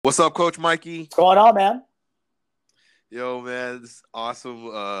What's up, Coach Mikey? What's going on, man? Yo, man, this is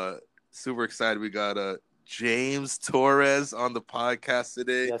awesome. Super excited. We got James Torres on the podcast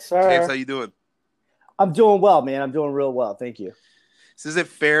today. Yes, sir. James, how you doing? I'm doing well, man. I'm doing real well. Thank you. So is it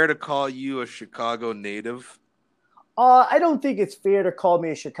fair to call you a Chicago native? I don't think it's fair to call me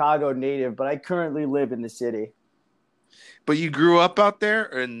a Chicago native, but I currently live in the city. But you grew up out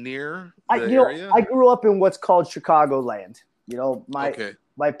there or near the area? I grew up in what's called Chicagoland.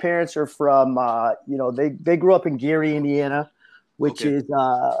 My parents are from, they grew up in Gary, Indiana, which is,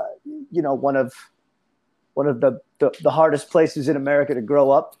 one of the hardest places in America to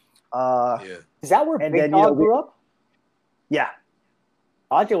grow up. Is that where Big Dog grew up? Yeah.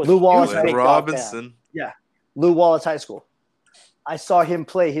 I think it was Lou Wallace Big Robinson. Yeah. Lou Wallace High School. I saw him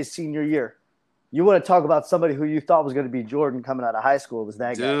play his senior year. You want to talk about somebody who you thought was going to be Jordan coming out of high school? It was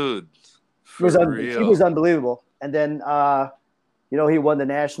that guy. Dude, He was unbelievable. And then, he won the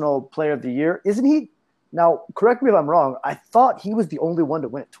National Player of the Year. Isn't he? Now, correct me if I'm wrong. I thought he was the only one to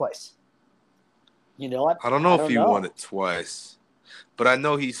win it twice. You know what? I don't know if he won it twice, but I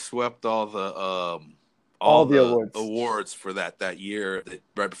know he swept all the awards for that year,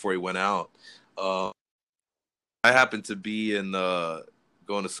 right before he went out. I happened to be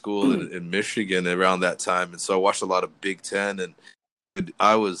going to school in Michigan around that time, and so I watched a lot of Big Ten, and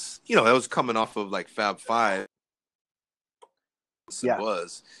I was coming off of like Fab Five. It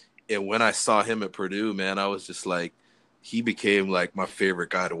was, and when I saw him at Purdue, man, I was just like, he became like my favorite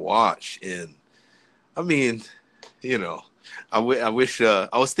guy to watch. And I mean, I wish I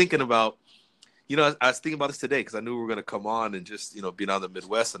was thinking about, I was thinking about this today because I knew we were going to come on and just being out of the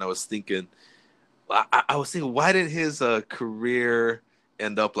Midwest, and I was thinking, why didn't his career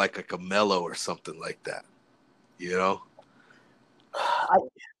end up like a Melo or something like that? I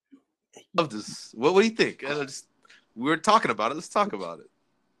love this. What do you think? We were talking about it. Let's talk about it.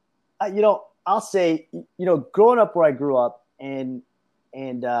 I'll say, growing up where I grew up, and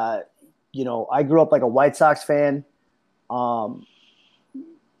I grew up like a White Sox fan. I'm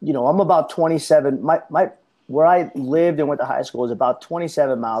about 27. Where I lived and went to high school was about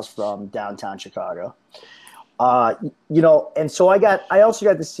 27 miles from downtown Chicago. And so I also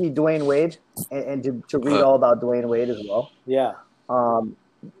got to see Dwayne Wade and to read all about Dwayne Wade as well. Yeah.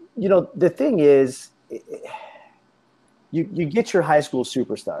 The thing is, you get your high school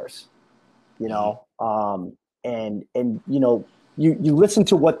superstars, and you listen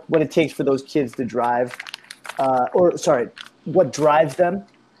to what it takes for those kids to drive, what drives them.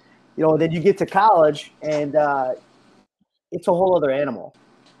 Then you get to college, and it's a whole other animal.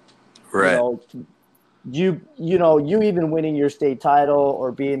 Right. You even winning your state title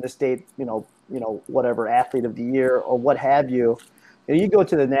or being the state, whatever athlete of the year or what have you. You go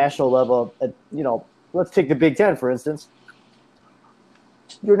to the national level. Let's take the Big Ten for instance.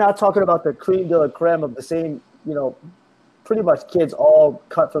 You're not talking about the creme de la creme of the same, pretty much kids all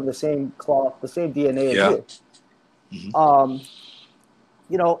cut from the same cloth, the same DNA as you.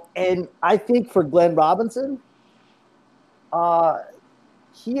 Mm-hmm. And I think for Glenn Robinson,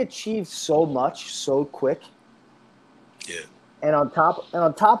 he achieved so much so quick. Yeah. And on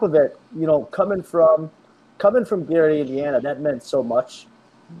top of it, coming from Gary, Indiana, that meant so much.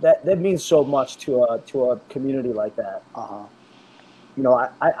 That means so much to a community like that.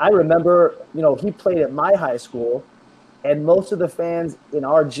 I remember, he played at my high school, and most of the fans in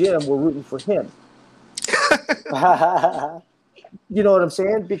our gym were rooting for him. You know what I'm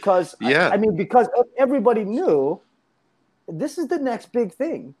saying? Because because everybody knew this is the next big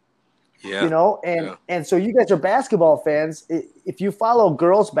thing. Yeah. And so you guys are basketball fans. If you follow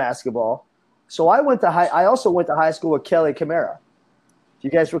girls basketball, so I also went to high school with Kelly Camara. Do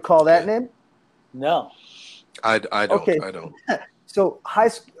you guys recall that name? No. I don't. Okay. I don't. So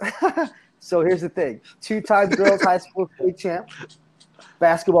so here's the thing: 2-time girls high school state champ,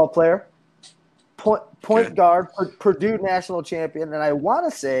 basketball player, point guard, Purdue national champion, and I want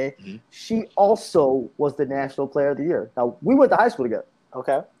to say she also was the national player of the year. Now we went to high school together.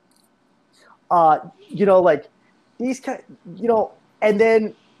 Okay. Like these kind, and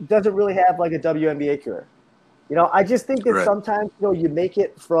then doesn't really have like a WNBA career. I just think that sometimes you make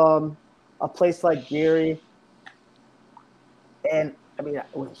it from a place like Gary. And I mean, I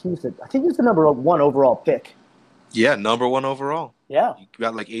think he was the number 1 overall pick. Yeah, number 1 overall. Yeah, you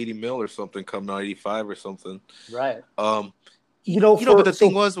got like 80 mil or something coming out, 85 or something. Right. But the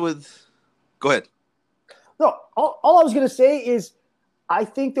thing was with. Go ahead. No, all I was gonna say is, I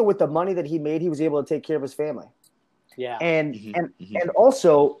think that with the money that he made, he was able to take care of his family. Yeah. And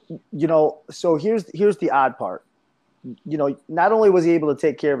also, so here's the odd part. Not only was he able to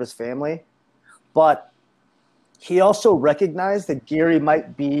take care of his family, but he also recognized that Gary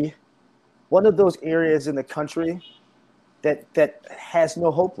might be one of those areas in the country that has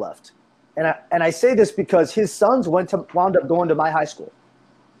no hope left. And I say this because his sons wound up going to my high school.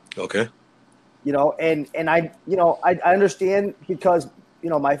 Okay. You know, and I understand because, you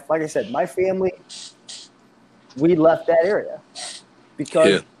know, like I said, my family, we left that area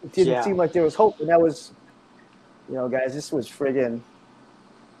because it didn't seem like there was hope. And that was, you know, guys, this was friggin'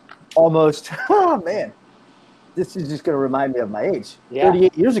 almost, oh man, this is just going to remind me of my age,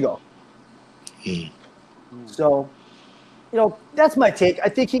 38 years ago. So, you know, that's my take. I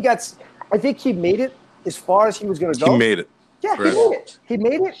think he made it as far as he was going to go. He made it. Yeah, he made it. He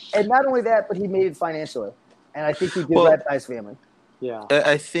made it. And not only that, but he made it financially. And I think he did right by his family. Yeah.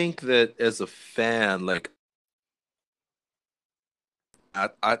 I think that as a fan, like,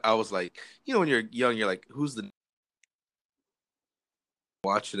 I was like, you know, when you're young, you're like, who's the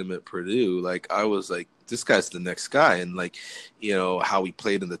watching him at Purdue? Like, I was like, this guy's the next guy. And, like, you know, how he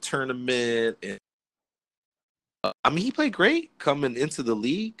played in the tournament. And I mean, he played great coming into the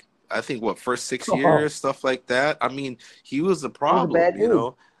league. I think first 6 years, stuff like that. I mean, he was a problem, you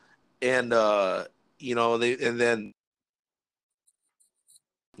know, and you know, then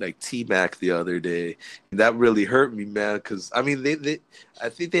like T-Mac the other day, and that really hurt me, man. Because I mean, I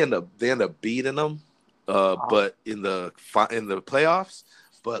think they end up beating them, but in the playoffs.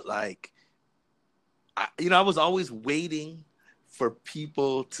 But like, I was always waiting for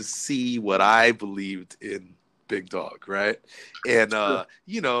people to see what I believed in Big Dog, right? And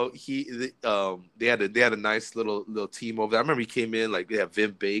you know, they had a nice little team over there. I remember he came in, like, they had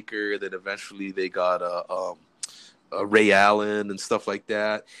Vin Baker, then eventually they got Ray Allen and stuff like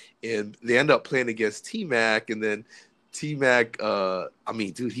that, and they end up playing against T-Mac, and then T-Mac, I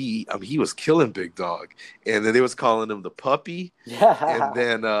mean, dude, he was killing Big Dog, and then they was calling him the puppy, and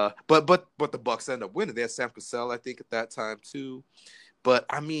then but the Bucks end up winning. They had Sam Cassell, I think, at that time too. But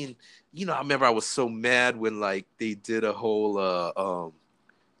I mean, you know, I remember I was so mad when, like, they did a whole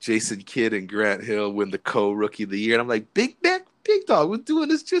Jason Kidd and Grant Hill win the co-rookie of the year, and I'm like, Big Dog, we're doing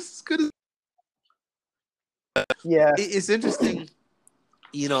this just as good as. Yeah, It's interesting.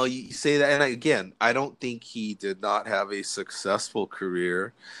 You know, you say that, and again, I don't think he did not have a successful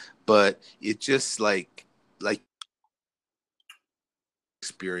career, but it just like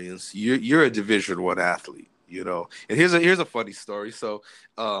experience. You're a Division I athlete, you know. And here's a funny story. So,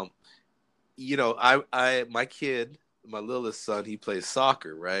 you know, my kid, my littlest son, he plays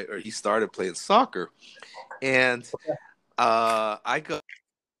soccer, right? Or he started playing soccer, and I go.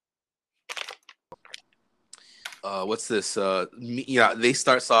 What's this? They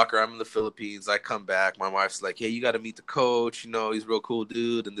start soccer. I'm in the Philippines. I come back. My wife's like, "Hey, you got to meet the coach. You know, he's a real cool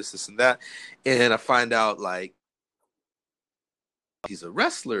dude, and this, and that." And I find out, like, he's a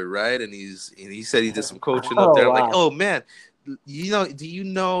wrestler, right? And he said he did some coaching up there. I'm like, "Oh man, you know? Do you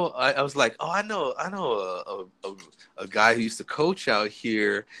know?" I was like, "Oh, I know a guy who used to coach out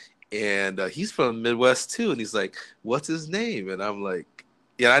here, and he's from the Midwest too." And he's like, "What's his name?" And I'm like,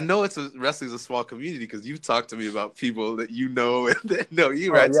 yeah, I know wrestling's a small community because you've talked to me about people that you know and that know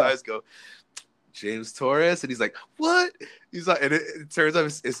you, right? Yeah. So I just go, James Torres, and he's like, "What?" He's like, and it turns out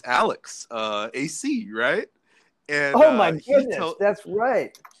it's Alex, AC, right? And oh my goodness, that's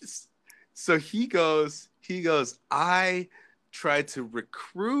right. So he goes, I tried to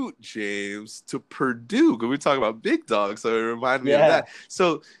recruit James to Purdue because we're talking about Big Dog, so it reminded me of that.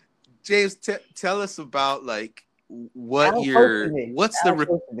 So James, tell us about, like, what's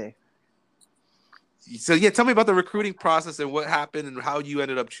the so yeah, tell me about the recruiting process and what happened and how you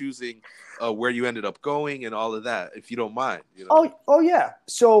ended up choosing where you ended up going and all of that, if you don't mind. You know? Oh yeah.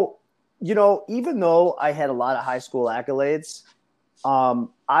 So, you know, even though I had a lot of high school accolades,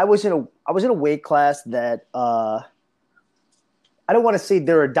 I was in a weight class that I don't want to say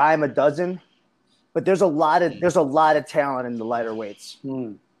they're a dime a dozen, but there's a lot of talent in the lighter weights.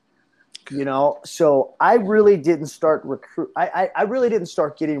 You know, so I really didn't start I really didn't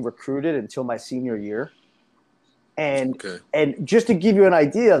start getting recruited until my senior year. And just to give you an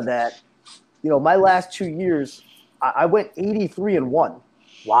idea of that, you know, my last 2 years, I went 83-1.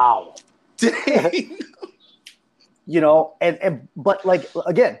 Wow. Dang. You know, but, like,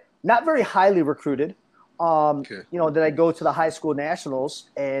 again, not very highly recruited. You know, then I go to the high school nationals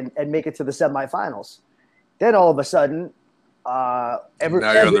and make it to the semifinals. Then all of a sudden, now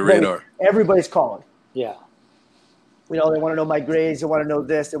you're on the radar. Everybody's calling. Yeah. You know, they want to know my grades. They want to know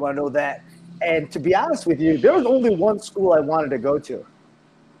this. They want to know that. And to be honest with you, there was only one school I wanted to go to,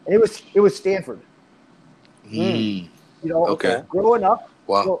 and it was Stanford. You know, growing up,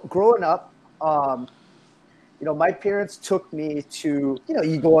 you know, my parents took me to, you know,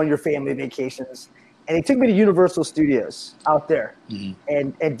 you go on your family vacations, and he took me to Universal Studios out there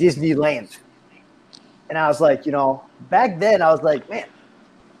and Disneyland. And I was like, back then I was like, man,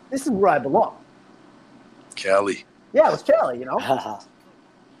 this is where I belong. Cali. Yeah, it was Cali,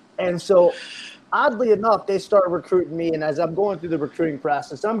 And so, oddly enough, they started recruiting me. And as I'm going through the recruiting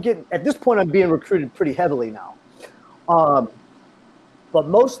process, at this point, I'm being recruited pretty heavily now. But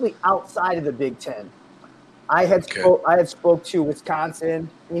mostly outside of the Big Ten. I had spoke to Wisconsin,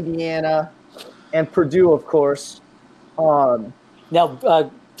 Indiana, and Purdue, of course. Now,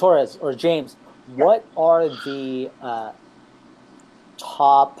 Torres or James, what are the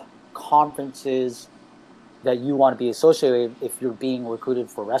top conferences that you want to be associated with if you're being recruited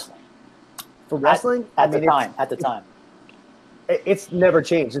for wrestling? For wrestling? At the time. It's never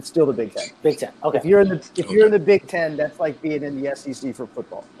changed. It's still the Big Ten. Big Ten. Okay. If you're in the Big Ten, that's like being in the SEC for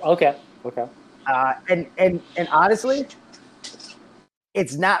football. Okay. And honestly,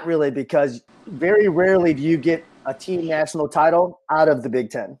 it's not really, because very rarely do you get a team national title out of the Big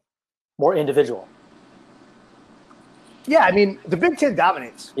Ten. More individual. Yeah, I mean, the Big Ten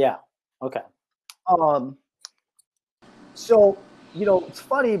dominates. Yeah. Okay. So, it's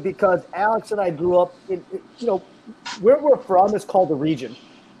funny because Alex and I grew up in, where we're from is called the region.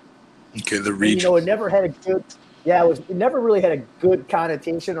 Okay, the region. And, it never had it never really had a good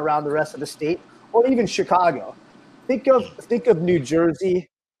connotation around the rest of the state, or even Chicago. Think of New Jersey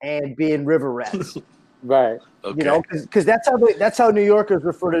and being river rats. Right. Okay. Because that's how New Yorkers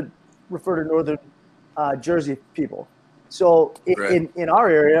refer to northern Jersey people. So in our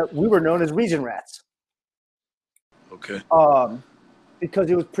area, we were known as region rats. Okay.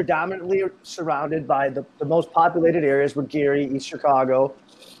 Because it was predominantly surrounded by the most populated areas were Gary, East Chicago,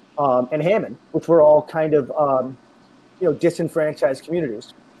 and Hammond, which were all kind of disenfranchised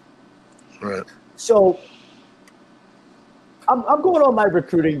communities. Right. So I'm going on my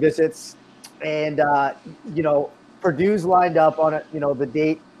recruiting visits, and Purdue's lined up on it, the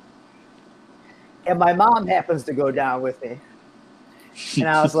date, and my mom happens to go down with me, and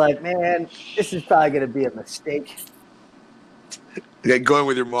I was like, man, this is probably going to be a mistake. Yeah, going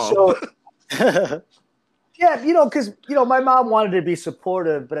with your mom. So, yeah, because my mom wanted to be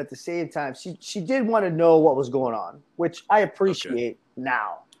supportive, but at the same time, she did want to know what was going on, which I appreciate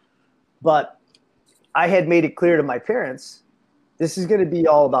now. But I had made it clear to my parents, this is going to be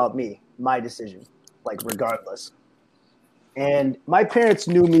all about me, my decision, like regardless. And my parents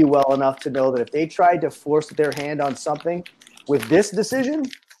knew me well enough to know that if they tried to force their hand on something with this decision,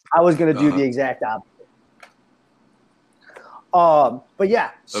 I was going to do the exact opposite. But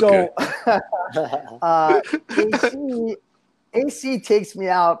yeah, so AC takes me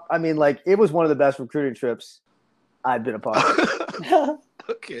out. I mean, like, it was one of the best recruiting trips I've been a part of.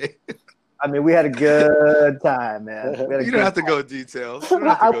 Okay. I mean, we had a good time, man. You don't have to go into details. You don't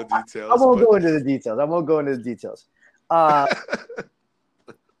have to go into details. I won't go into the details.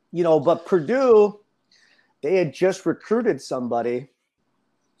 But Purdue, they had just recruited somebody.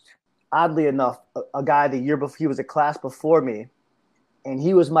 Oddly enough, a guy the year before, he was a class before me, and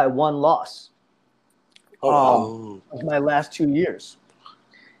he was my one loss. Of my last 2 years.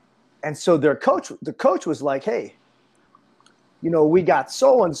 And so the coach was like, hey, we got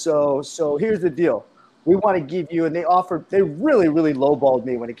so-and-so, so here's the deal. We want to give you, and they really, really lowballed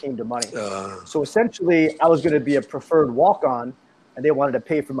me when it came to money. So essentially, I was going to be a preferred walk-on, and they wanted to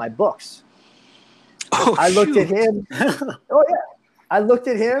pay for my books. I looked at him. Oh, yeah. I looked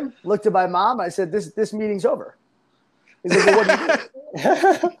at him, looked at my mom. I said, this meeting's over. He's like, well, what do you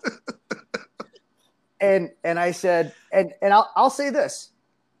do? And I said, and I'll say this.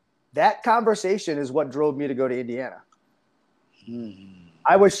 That conversation is what drove me to go to Indiana.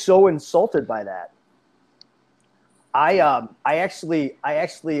 I was so insulted by that. I actually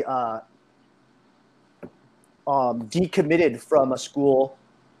decommitted from a school,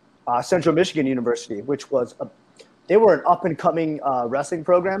 Central Michigan University, which was they were an up and coming wrestling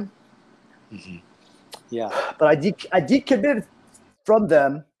program. Mm-hmm. Yeah, but I decommitted from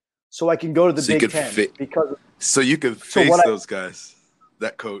them so I can go to the Big Ten so you can face those guys,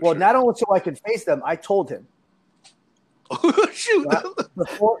 that coach. Well, not only so I can face them, I told him. Oh, shoot.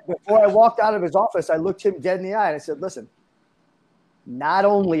 Before I walked out of his office, I looked him dead in the eye and I said, listen, not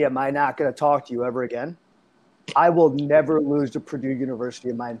only am I not going to talk to you ever again, I will never lose to Purdue University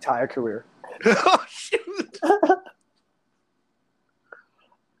in my entire career. Oh, shoot.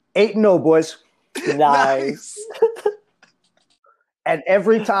 8-0, boys. Nice. And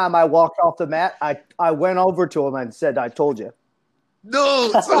every time I walked off the mat, I went over to him and said, I told you.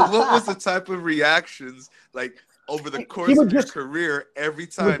 No. So what was the type of reactions, like, over the course of your career, every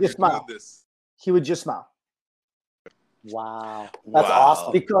time you're doing this? He would just smile. Wow. That's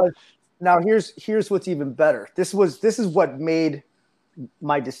awesome. Now here's what's even better. This is what made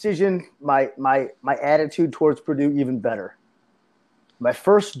my decision, my attitude towards Purdue even better. My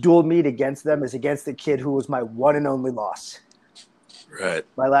first dual meet against them is against the kid who was my one and only loss. Right.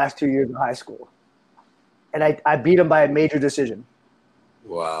 My last 2 years of high school. And I beat him by a major decision.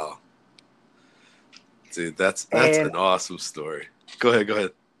 Wow. Dude, that's an awesome story. Go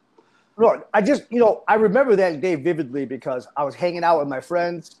ahead. Look, I remember that day vividly because I was hanging out with my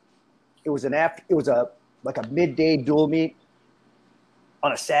friends. It was like a midday dual meet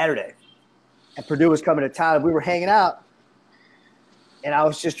on a Saturday. And Purdue was coming to town. We were hanging out. And I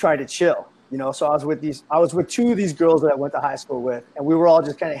was just trying to chill, So I was with two of these girls that I went to high school with, and we were all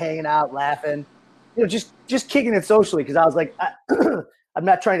just kind of hanging out, laughing, just kicking it socially because I was like, I'm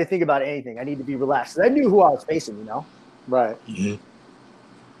not trying to think about anything. I need to be relaxed. I knew who I was facing, Right. Mm-hmm.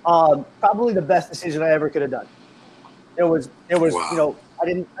 Probably the best decision I ever could have done. It was, Wow. I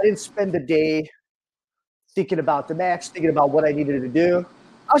didn't spend the day thinking about the match, thinking about what I needed to do.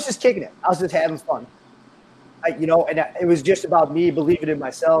 I was just kicking it. I was just having fun. It was just about me believing in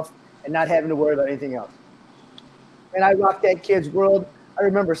myself and not having to worry about anything else. And I rocked that kid's world. I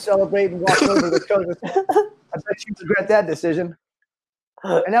remember celebrating, walking over to the coach. I bet you regret that decision.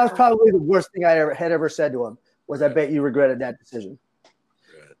 And that was probably the worst thing I had ever said to him was I bet you regretted that decision.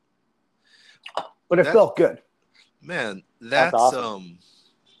 Right. But it felt good. Man, that's awesome.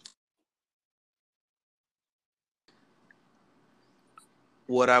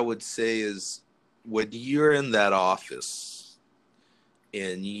 What I would say is when you're in that office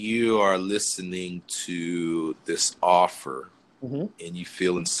and you are listening to this offer mm-hmm. and you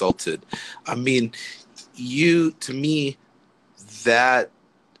feel insulted, I mean, to me, that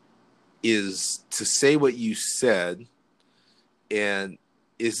is to say what you said and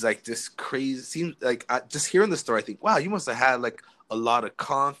is like this crazy, seems like just hearing the story, I think, wow, you must have had like a lot of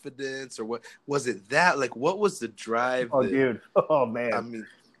confidence or what was it that like, what was the drive? Oh, dude. Oh, man. I mean,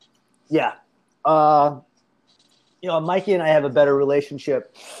 yeah. Mikey and I have a better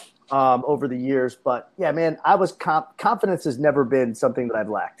relationship over the years, but yeah, man, I was confidence has never been something that I've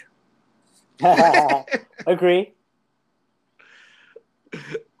lacked. Agree.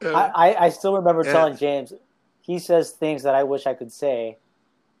 I still remember telling James, he says things that I wish I could say,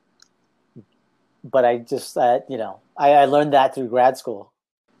 but I just, I learned that through grad school.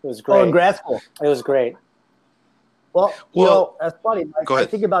 It was great. Oh, in grad school. It was great. Well, that's funny. I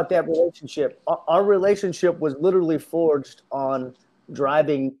think about that relationship. Our relationship was literally forged on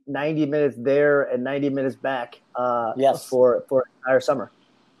driving 90 minutes there and 90 minutes back yes. for an entire summer.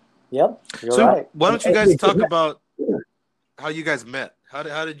 Yep, you're so right. Why don't you guys talk about how you guys met? How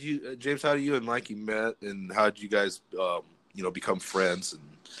did you, James, how did you and Mikey met and how did you guys, become friends and,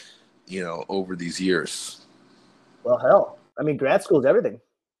 over these years? Well, hell, I mean, grad school is everything.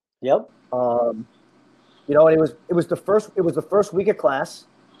 Yep. And it was the first week of class,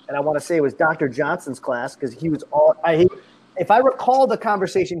 and I want to say it was Dr. Johnson's class because he was if I recall the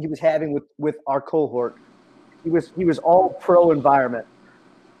conversation he was having with our cohort, he was all pro environment,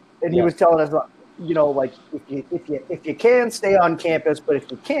 and he was telling us, like if you can stay on campus, but if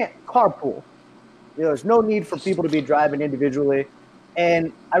you can't, carpool. There's no need for people to be driving individually,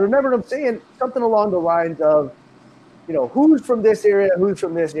 and I remember him saying something along the lines of, who's from this area,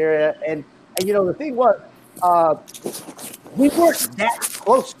 and the thing was. We weren't that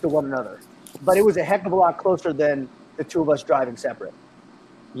close to one another, but it was a heck of a lot closer than the two of us driving separate.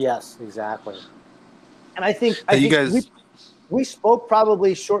 Yes, exactly. And I think guys, we spoke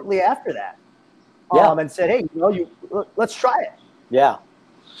probably shortly after that, and said, "Hey, let's try it." Yeah.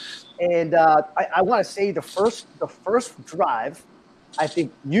 And I want to say the first drive, I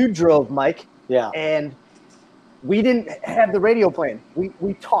think you drove, Mike. Yeah. And we didn't have the radio playing.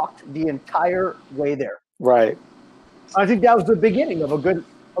 We talked the entire way there. Right. I think that was the beginning of a good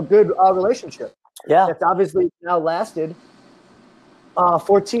relationship. Yeah. That's obviously now lasted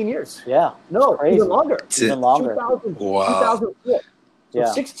 14 years. Yeah. No, even longer. Even longer. 2004. So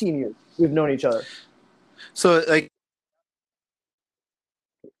 16 years we've known each other. So like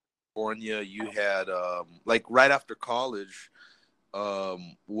California, you had like right after college,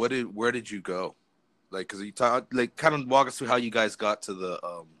 where did you go? Like, because you kind of walk us through how you guys got to the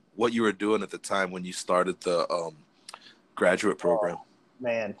what you were doing at the time when you started the graduate program. Oh,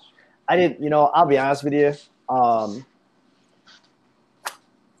 man, I didn't. I'll be honest with you.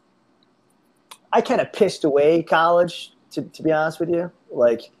 I kind of pissed away college. To be honest with you,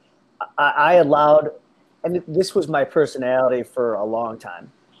 like I allowed, and this was my personality for a long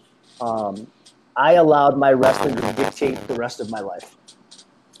time. I allowed my wrestling to dictate the rest of my life.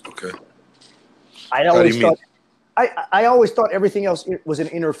 Okay. I always thought everything else was an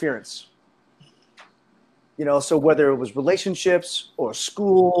interference. So whether it was relationships or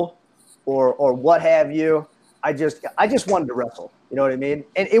school or what have you, I just wanted to wrestle. You know what I mean?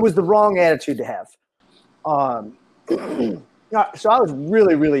 And it was the wrong attitude to have. So I was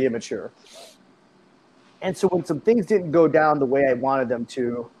really, really immature. And so when some things didn't go down the way I wanted them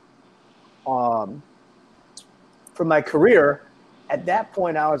to, for my career, at that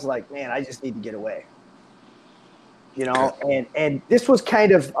point I was like, man, I just need to get away. And this was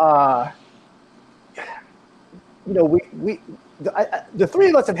kind of, the three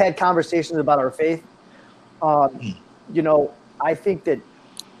of us have had conversations about our faith. I think that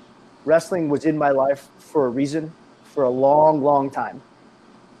wrestling was in my life for a reason, for a long, long time.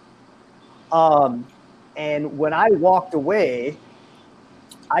 And when I walked away,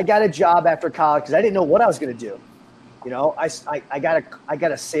 I got a job after college because I didn't know what I was going to do. I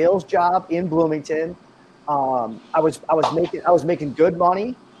got a sales job in Bloomington. I was making good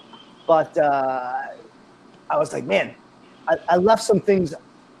money, but I was like, man, I left some things.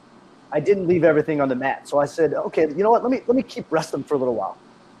 I didn't leave everything on the mat. So I said, okay, you know what? Let me keep wrestling for a little while.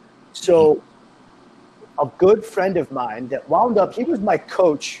 So a good friend of mine that wound up, he was my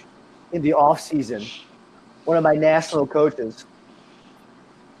coach in the off season, one of my national coaches.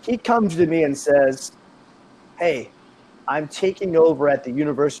 He comes to me and says, hey, I'm taking over at the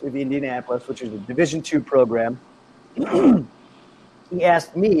University of Indianapolis, which is a Division II program. He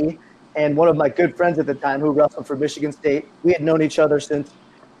asked me and one of my good friends at the time who wrestled for Michigan State. We had known each other since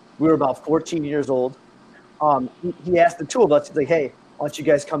we were about 14 years old. He asked the two of us, he's like, hey, why don't you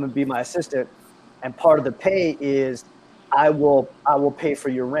guys come and be my assistant? And part of the pay is I will pay for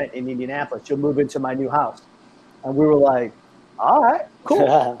your rent in Indianapolis. You'll move into my new house. And we were like, all right,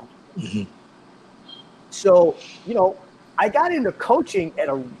 cool. So, I got into coaching at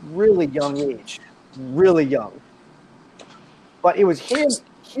a really young age, really young. But it was him.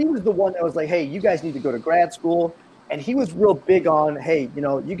 He was the one that was like, hey, you guys need to go to grad school. And he was real big on, hey,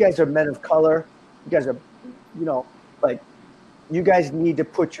 you guys are men of color. You guys are, you guys need to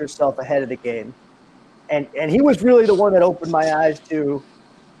put yourself ahead of the game. And he was really the one that opened my eyes to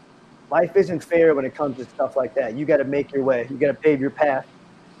life isn't fair when it comes to stuff like that. You got to make your way. You got to pave your path.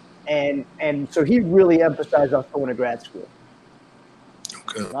 And so he really emphasized us going to grad school.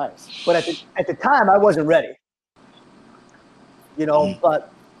 Okay. Nice. But at the time, I wasn't ready.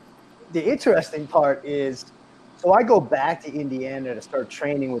 But the interesting part is, so I go back to Indiana to start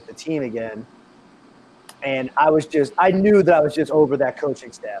training with the team again. And I knew that I was just over that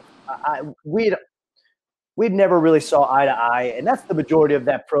coaching staff. We'd never really saw eye to eye, and that's the majority of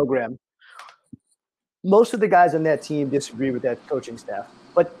that program. Most of the guys on that team disagree with that coaching staff,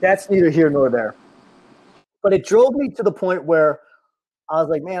 but that's neither here nor there. But it drove me to the point where I was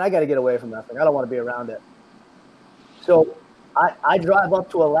like, man, I got to get away from that thing. I don't want to be around it. So I drive up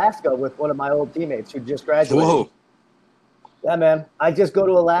to Alaska with one of my old teammates who just graduated. Whoa. Yeah, man. I just go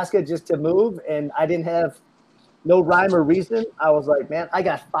to Alaska just to move, and I didn't have no rhyme or reason. I was like, man, I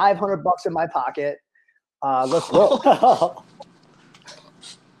got $500 in my pocket. Let's roll.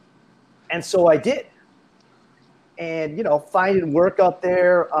 And so I did. And, finding work up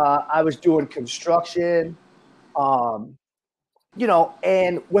there, I was doing construction, and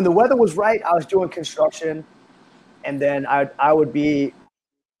when the weather was right, I was doing construction. And then I would be,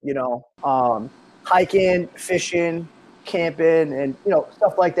 hiking, fishing, camping, and,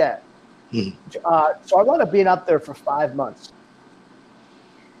 stuff like that. So I wound up being up there for 5 months.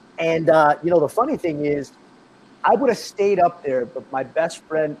 And, the funny thing is, I would have stayed up there, but my best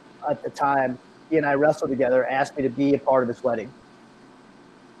friend at the time, he and I wrestled together, asked me to be a part of his wedding.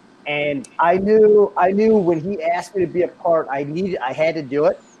 And I knew when he asked me to be a part, I had to do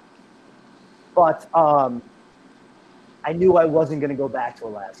it. But I knew I wasn't going to go back to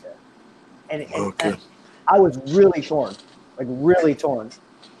Alaska. And I was really torn,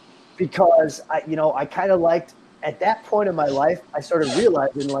 because I kind of liked, at that point in my life, I started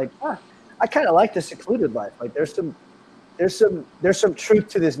realizing I kind of like the secluded life. Like there's some truth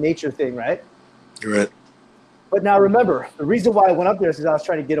to this nature thing, right? You're right. But now remember, the reason why I went up there is because I was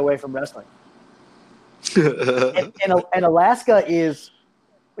trying to get away from wrestling. and Alaska is,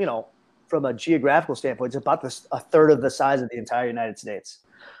 from a geographical standpoint, it's about a third of the size of the entire United States.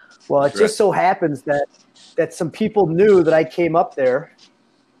 Well, it just so happens that some people knew that I came up there,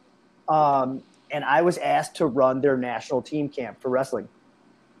 and I was asked to run their national team camp for wrestling.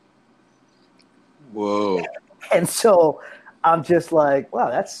 Whoa. And so I'm just like,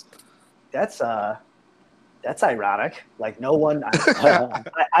 wow, that's ironic. Like no one,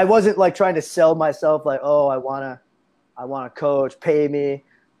 I wasn't like trying to sell myself like, oh, I want to coach, pay me.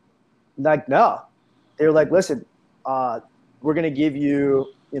 Like, no, they were like, listen, we're going to give you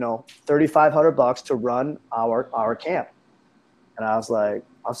 $3,500 to run our camp. And I was like,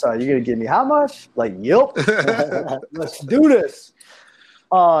 I'm sorry, you're gonna give me how much? Like, yep, let's do this.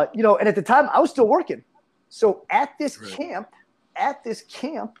 And at the time I was still working. So at this camp,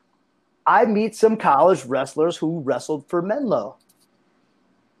 I meet some college wrestlers who wrestled for Menlo.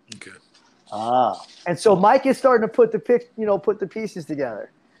 Okay. And so Mike is starting to put the pieces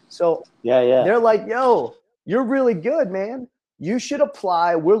together. So they're like, yo, you're really good, man. You should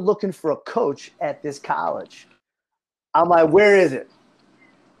apply. We're looking for a coach at this college. I'm like, where is it?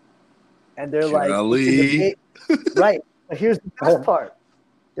 And they're like, right. But here's the best part.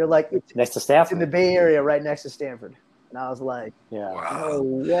 They're like, it's next to Stanford. It's in the Bay Area, right next to Stanford. And I was like, wow. No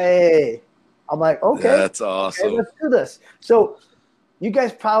way. I'm like, okay. That's awesome. Okay, let's do this. So you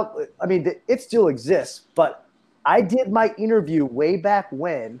guys probably, it still exists, but I did my interview way back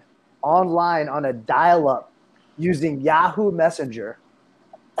when online on a dial-up using Yahoo Messenger.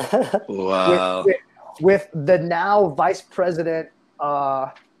 Wow. With the now vice president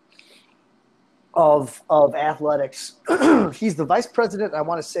of athletics. He's the vice president, I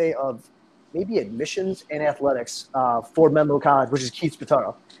want to say, of maybe admissions and athletics for Menlo College, which is Keith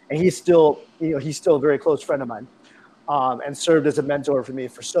Spataro. And he's still a very close friend of mine, and served as a mentor for me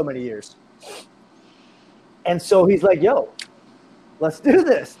for so many years. And so he's like, yo, let's do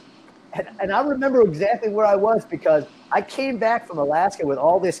this. And I remember exactly where I was because I came back from Alaska with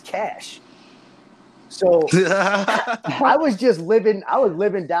all this cash. So I was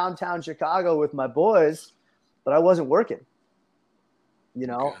living downtown Chicago with my boys, but I wasn't working.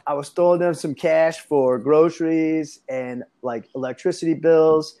 I was throwing them some cash for groceries and like electricity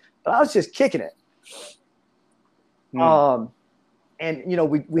bills, but I was just kicking it. And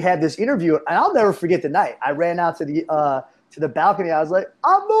we had this interview, and I'll never forget the night. I ran out to the balcony. I was like,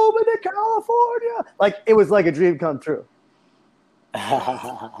 I'm moving to California. Like it was like a dream come true.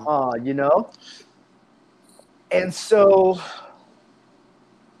 And so,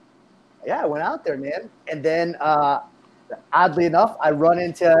 I went out there, man. And then, oddly enough, I run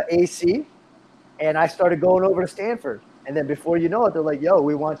into AC, and I started going over to Stanford. And then before you know it, they're like, yo,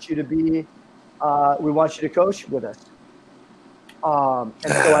 we want you to coach with us. And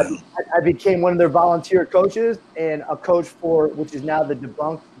so I became one of their volunteer coaches and a coach which is now the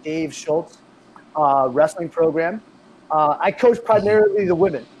debunked Dave Schultz wrestling program. I coach primarily the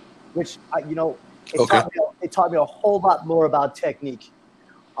women, which, it taught me a whole lot more about technique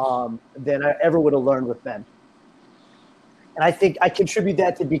than I ever would have learned with men. And I think I contribute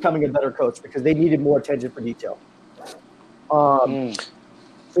that to becoming a better coach because they needed more attention for detail. So,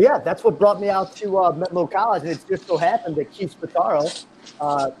 that's what brought me out to Menlo College. And it just so happened that Keith Spataro,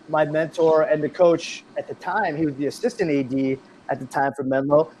 my mentor and the coach at the time, he was the assistant AD at the time for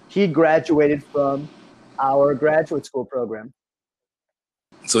Menlo. He graduated from our graduate school program.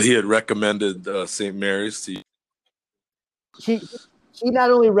 So he had recommended St. Mary's to you? He not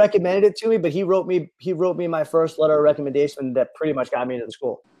only recommended it to me, but he wrote me my first letter of recommendation that pretty much got me into the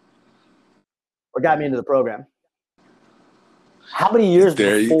school or got me into the program. How many years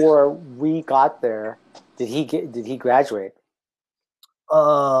before we got there did he graduate?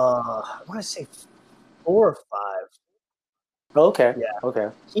 I want to say 4 or 5. Okay. Yeah. Okay.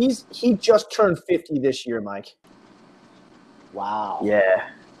 He just turned 50 this year, Mike. Wow. Yeah.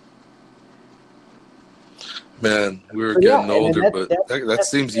 Man, we were getting older, but that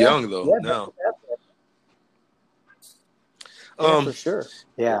seems young though now. For sure.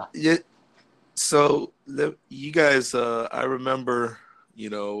 Yeah. So you guys, I remember, I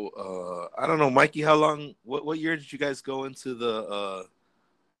don't know, Mikey, what year did you guys go into the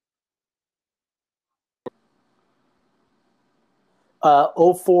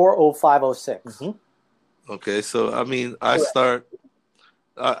 04, 05, 06. Mm-hmm. Okay, so I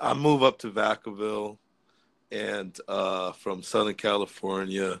move up to Vacaville and from Southern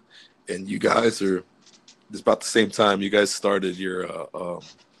California, and you guys it's about the same time you guys started your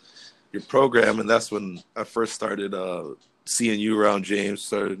program, and that's when I first started seeing you around James,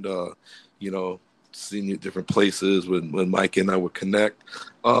 started seeing you at different places when Mike and I would connect.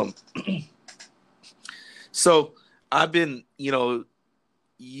 So I've been,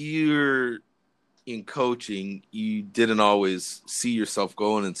 you're in coaching, you didn't always see yourself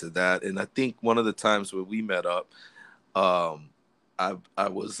going into that. And I think one of the times when we met up, I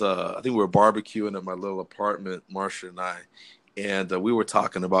think we were barbecuing at my little apartment, Marsha and I, and we were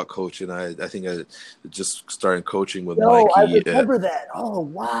talking about coaching. I think I just started coaching with Mikey. I remember that. Oh,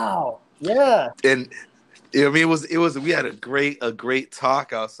 wow. Yeah. And it was we had a great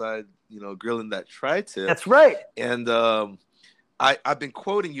talk outside, grilling that tri-tip. That's right. And I've been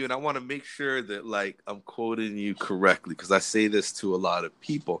quoting you, and I want to make sure that like I'm quoting you correctly because I say this to a lot of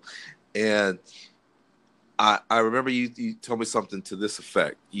people, and I remember you told me something to this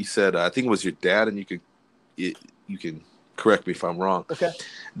effect. You said I think it was your dad, and you can correct me if I'm wrong. Okay.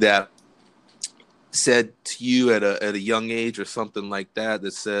 That said to you at a young age or something like that.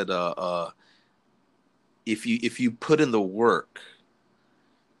 That said, if you put in the work,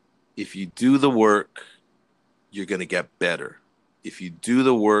 if you do the work, you're gonna get better. If you do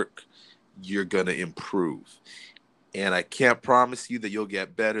the work, you're gonna improve. And I can't promise you that you'll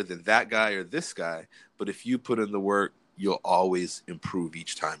get better than that guy or this guy, but if you put in the work, you'll always improve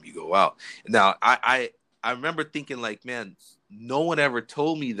each time you go out. Now, I remember thinking like, man, no one ever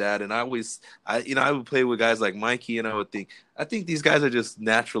told me that, and I I would play with guys like Mikey, and I think these guys are just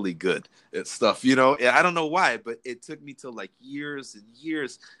naturally good at stuff, you know. And I don't know why, but it took me till like years and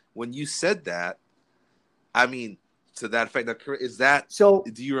years when you said that. I mean, to that effect, is that so?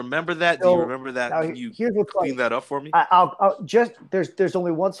 Do you remember that? So, Do you remember that? now Can you here's what's funny. clean that up for me? I'll just there's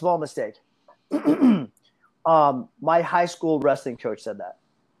only one small mistake. My high school wrestling coach said that.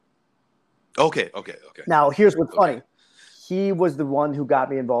 Okay. Now, here's what's funny. He was the one who got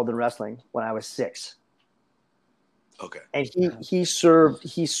me involved in wrestling when I was 6. Okay. And he served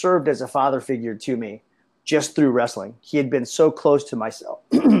as a father figure to me just through wrestling. He had been so close to myself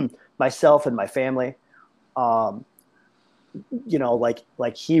and my family. You know,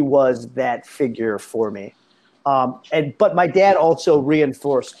 like he was that figure for me. But my dad also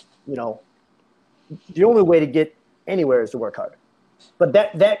reinforced, you know, the only way to get anywhere is to work hard. But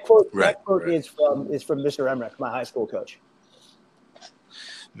that quote is from Mr. Emmerich, my high school coach.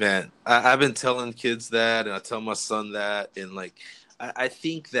 Man, I've been telling kids that, and I tell my son that, and like I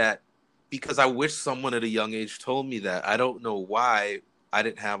think that because I wish someone at a young age told me that. I don't know why I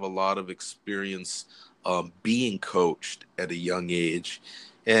didn't have a lot of experience being coached at a young age,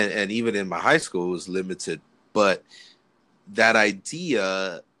 and even in my high school it was limited. But that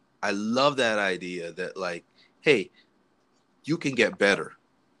idea, I love that idea that like, hey, you can get better,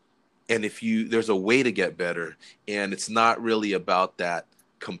 and there's a way to get better, and it's not really about that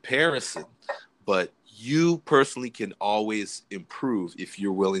comparison, but you personally can always improve if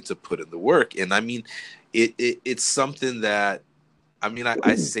you're willing to put in the work. And I mean, it's something that, I mean,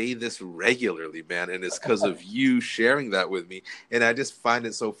 I say this regularly, man, and it's because of you sharing that with me. And I just find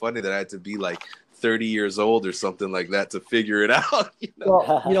it so funny that I had to be like 30 years old or something like that to figure it out. You know?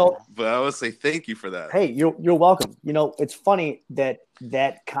 Well, you know, but I would say thank you for that. Hey, you're welcome. You know, it's funny that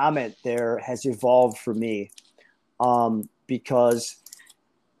comment there has evolved for me, because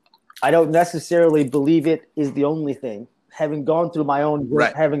I don't necessarily believe it is the only thing. Having gone through my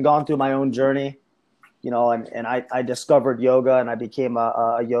own journey, you know, and I discovered yoga, and I became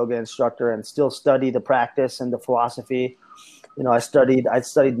a yoga instructor, and still study the practice and the philosophy. You know, I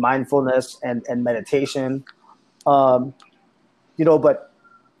studied mindfulness and meditation. You know, but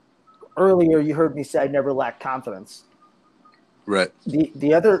earlier you heard me say I never lacked confidence. Right.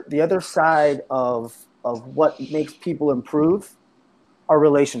 The other side of what makes people improve are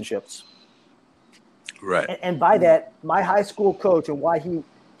relationships. Right. And by that, my high school coach, and why he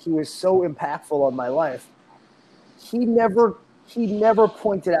was so impactful on my life, he never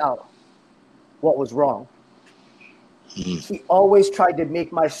pointed out what was wrong. Mm-hmm. He always tried to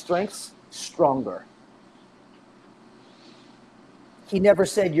make my strengths stronger. He never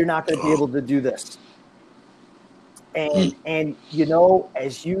said, you're not going to be able to do this. And you know,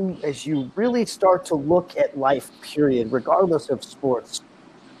 as you really start to look at life, period, regardless of sports,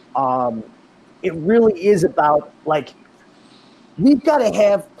 it really is about, like, we've got to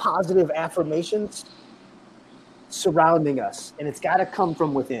have positive affirmations surrounding us, and it's got to come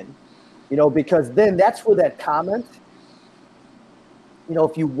from within, you know, because then that's where that comment, you know,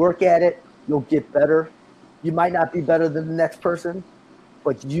 if you work at it, you'll get better. You might not be better than the next person,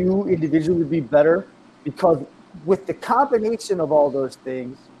 but you individually will be better, because with the combination of all those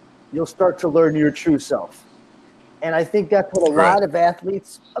things, you'll start to learn your true self. And I think that's what a lot of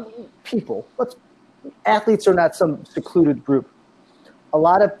athletes, athletes are not some secluded group. A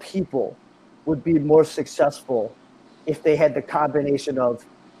lot of people would be more successful if they had the combination of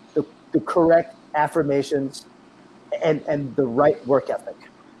the correct affirmations and the right work ethic.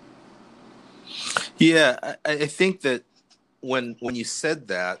 Yeah, I think that when you said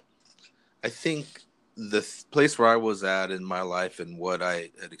that, I think the place where I was at in my life and what I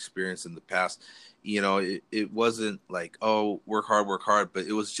had experienced in the past, you know, it wasn't like, oh, work hard, but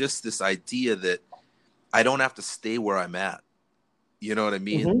it was just this idea that I don't have to stay where I'm at. You know what I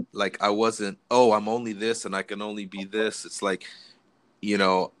mean? Mm-hmm. Like I wasn't, oh, I'm only this and I can only be this. It's like, you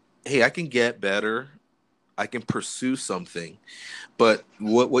know, hey, I can get better. I can pursue something. But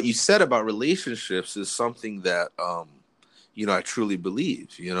what you said about relationships is something that I truly believe.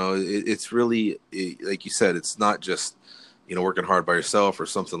 It's really like you said, it's not just working hard by yourself or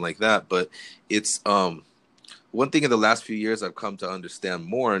something like that, but it's one thing in the last few years I've come to understand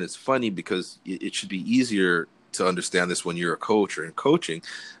more, and it's funny because it should be easier to understand this when you're a coach or in coaching,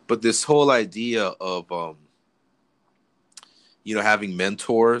 but this whole idea of having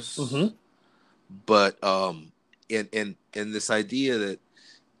mentors, but and this idea that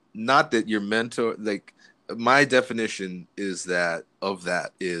not that your mentor, like my definition is that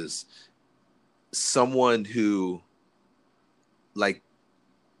is someone who, like,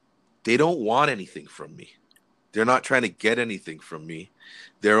 they don't want anything from me. They're not trying to get anything from me.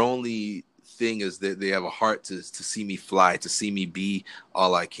 Their only thing is that they have a heart to see me fly, to see me be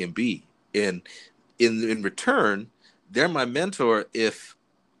all I can be. And in return, they're my mentor if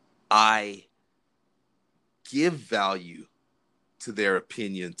I give value to their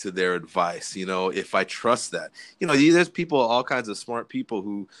opinion, to their advice, if I trust that. There's people, all kinds of smart people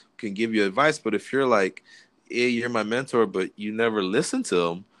who can give you advice, but if you're like, hey, you're my mentor, but you never listen to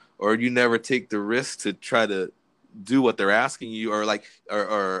them, or you never take the risk to try to do what they're asking you, or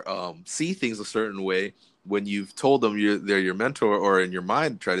see things a certain way when you've told them they're your mentor, or in your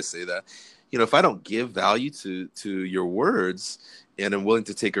mind try to say that, if I don't give value to your words, and I'm willing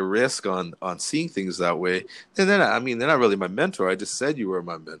to take a risk on seeing things that way, then they're not really my mentor. I just said you were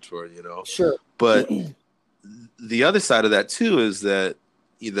my mentor, Sure. But the other side of that too is that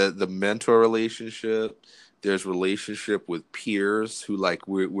the mentor relationship, there's relationship with peers who, like,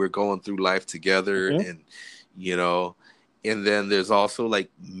 we're going through life together, and and then there's also like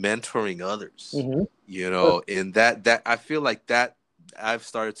mentoring others, and that I feel like that I've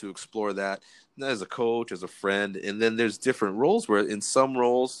started to explore that as a coach, as a friend. And then there's different roles where in some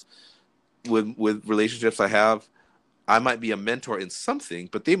roles with relationships I have, I might be a mentor in something,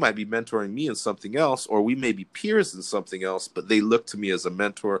 but they might be mentoring me in something else, or we may be peers in something else, but they look to me as a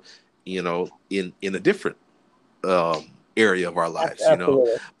mentor, in a different area of our lives,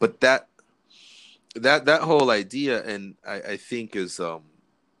 Absolutely. But that whole idea, and I think is,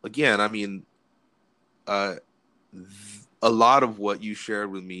 again, a lot of what you shared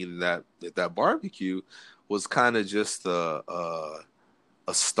with me at that barbecue was kind of just a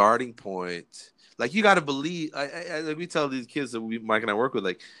starting point. Like, you got to believe. We tell these kids that Mike and I work with,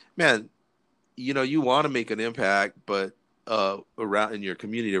 like, man, you want to make an impact, but around in your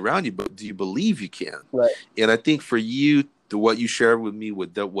community around you, but do you believe you can? Right. And I think for you, what you shared with me,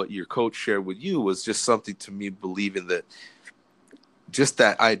 what your coach shared with you, was just something to me believing that. Just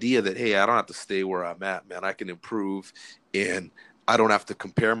that idea that, hey, I don't have to stay where I'm at, man. I can improve, and I don't have to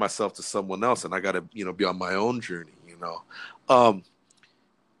compare myself to someone else, and I got to, be on my own journey,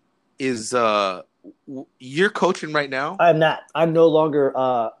 You're coaching right now? I'm not. I'm no longer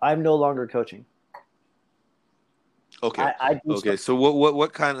coaching. Okay. Okay. So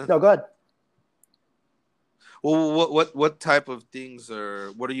what kind of? No, go ahead. Well, what type of things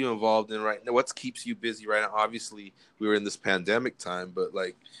what are you involved in right now? What keeps you busy right now? Obviously, we were in this pandemic time, but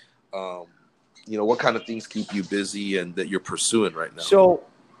like, what kind of things keep you busy and that you're pursuing right now? So,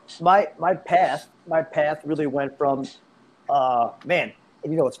 my path really went from, man,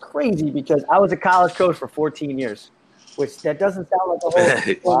 it's crazy because I was a college coach for 14 years, which that doesn't sound like a whole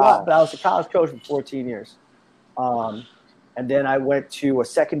lot, but I was a college coach for 14 years. And then I went to a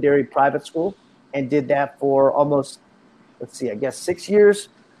secondary private school and did that for almost, 6 years.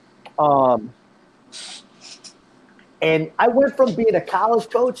 And I went from being a college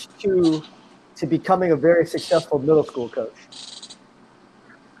coach to becoming a very successful middle school coach.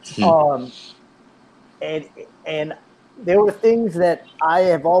 And there were things that I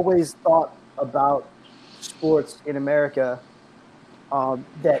have always thought about sports in America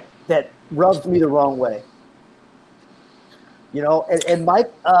that rubbed me the wrong way. And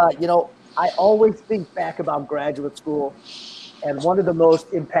Mike, I always think back about graduate school, and one of the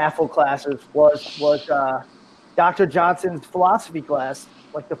most impactful classes was Dr. Johnson's philosophy class,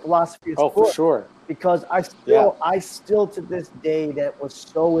 like the philosophy of sport. Oh, for sure. Because I still to this day, that was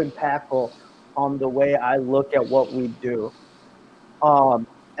so impactful on the way I look at what we do. And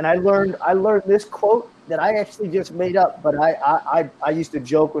I learned this quote that I actually just made up, but I used to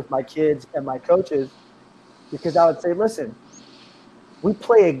joke with my kids and my coaches, because I would say, listen, we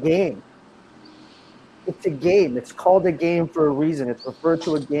play a game. It's a game. It's called a game for a reason. It's referred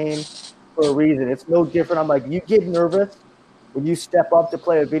to a game for a reason. It's no different. I'm like, you get nervous when you step up to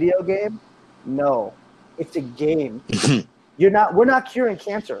play a video game? No, it's a game. We're not curing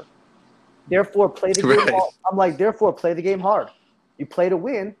cancer. Therefore, play the game hard. I'm like, therefore, play the game hard. You play to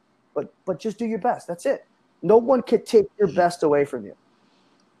win, but just do your best. That's it. No one can take your best away from you.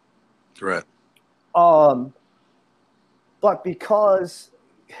 Correct. But because,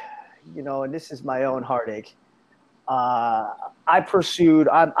 and this is my own heartache, I'm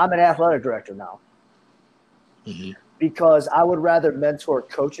an athletic director now. Mm-hmm. Because I would rather mentor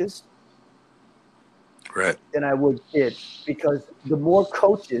coaches than I would kids. Because the more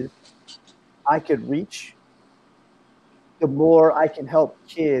coaches I could reach, the more I can help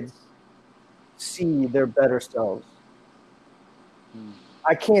kids see their better selves.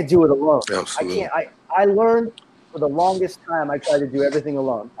 I can't do it alone. Absolutely. I learned for the longest time I tried to do everything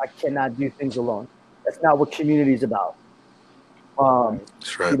alone. I cannot do things alone. That's not what community is about.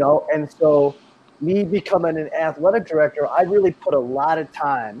 That's right. And so me becoming an athletic director, I really put a lot of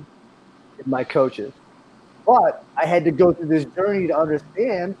time in my coaches. But I had to go through this journey to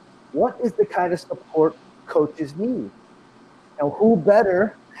understand what is the kind of support coaches need. Now, who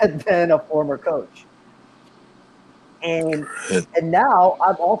better than a former coach? And now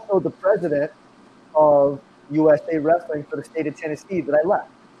I'm also the president of USA Wrestling for the state of Tennessee that I left.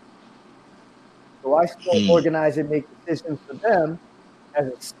 So I still organize and make decisions for them as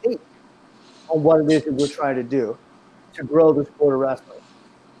a state on what it is that we're trying to do to grow the sport of wrestling.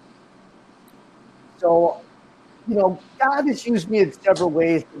 So, God has used me in several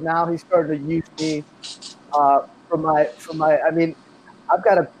ways. Now he's starting to use me for my. I mean, I've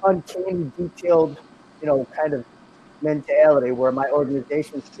got an uncanny, detailed, kind of mentality where my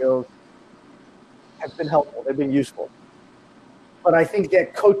organization skills have been helpful. They've been useful. But I think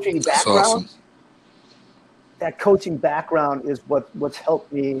that coaching background, is what's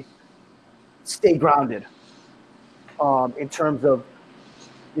helped me stay grounded in terms of,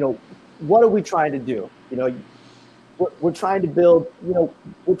 what are we trying to do? We're trying to build,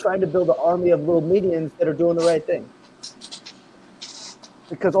 an army of little minions that are doing the right thing.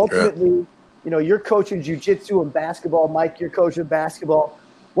 Because ultimately, you're coaching jiu-jitsu and basketball. Mike, you're coaching basketball.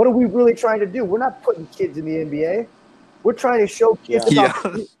 What are we really trying to do? We're not putting kids in the NBA. We're trying to show kids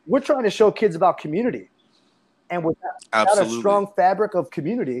we're trying to show kids about community. And without a strong fabric of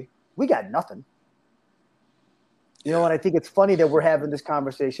community, we got nothing. And I think it's funny that we're having this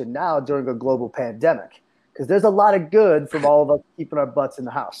conversation now during a global pandemic, because there's a lot of good from all of us keeping our butts in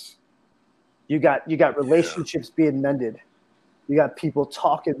the house. You got relationships being mended. You got people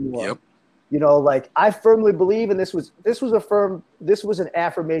talking more. Yep. I firmly believe, and this was an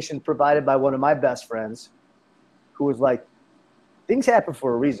affirmation provided by one of my best friends, who was like, things happen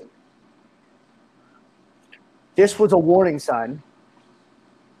for a reason. This was a warning sign,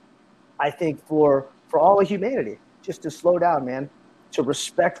 I think, for all of humanity, just to slow down, man, to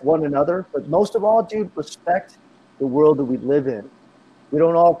respect one another. But most of all, dude, respect the world that we live in. We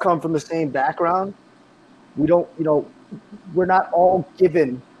don't all come from the same background. We don't, we're not all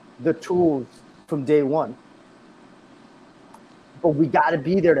given the tools from day one. But we got to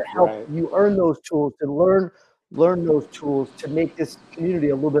be there to help you earn those tools, to learn those tools to make this community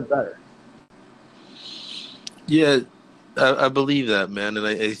a little bit better. Yeah, I believe that, man. And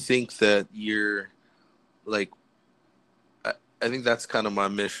I think that you're like, I think that's kind of my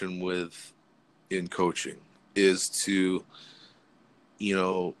mission in coaching, is to,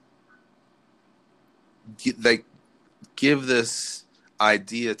 give this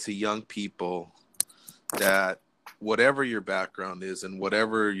idea to young people that whatever your background is and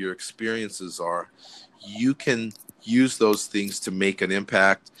whatever your experiences are, you can use those things to make an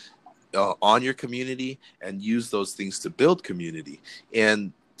impact on your community and use those things to build community.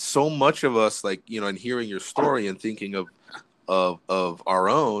 And so much of us, and hearing your story and thinking of our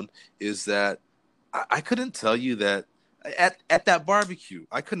own, is that I couldn't tell you that at that barbecue,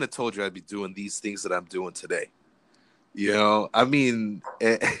 I couldn't have told you I'd be doing these things that I'm doing today. I mean,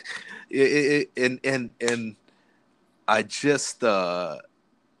 and I just, I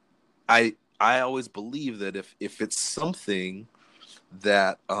always believe that if it's something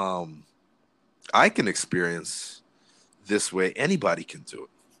that I can experience this way, anybody can do it.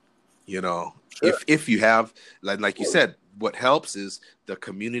 Sure. If you have, like you said, what helps is the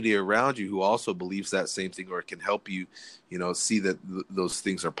community around you who also believes that same thing, or can help you, see that those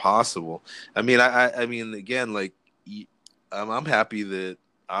things are possible. I mean, I mean, again, I'm happy that,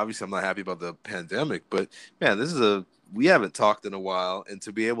 obviously I'm not happy about the pandemic, but man, we haven't talked in a while, and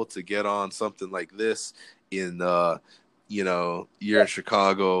to be able to get on something like this in, you're in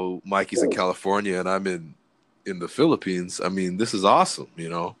Chicago, Mikey's in California, and I'm in the Philippines. I mean, this is awesome,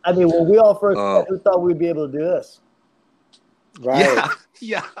 I mean, when we all first met, who thought we'd be able to do this? Right.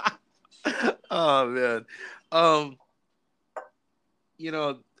 Yeah. Oh man.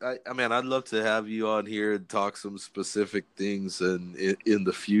 I mean, I'd love to have you on here and talk some specific things and in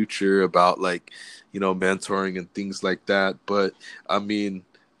the future about like, mentoring and things like that. But I mean,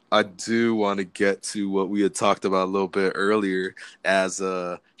 I do want to get to what we had talked about a little bit earlier as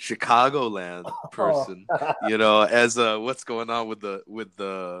a Chicagoland person, as what's going on with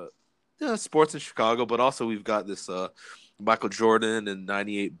the sports in Chicago, but also we've got this Michael Jordan and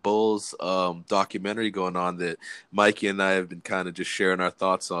 98 Bulls documentary going on that Mikey and I have been kind of just sharing our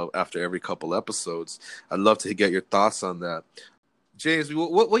thoughts on after every couple episodes. I'd love to get your thoughts on that. James,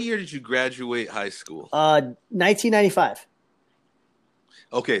 what year did you graduate high school? 1995.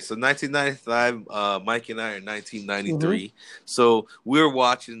 Okay, so 1995, Mike and I are 1993. Mm-hmm. So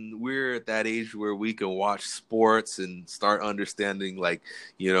we're at that age where we can watch sports and start understanding like,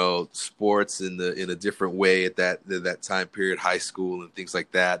 sports in a different way at that time period, high school and things like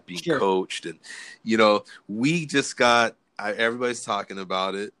that, being coached. And, we just got, everybody's talking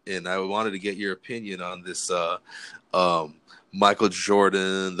about it. And I wanted to get your opinion on this, Michael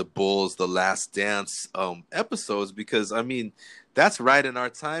Jordan, the Bulls, the Last Dance episodes, because I mean, that's right in our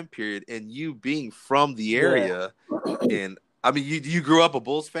time period, and you being from the area, and I mean, you grew up a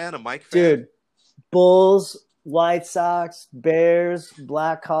Bulls fan, a Mike fan, dude. Bulls, White Sox, Bears,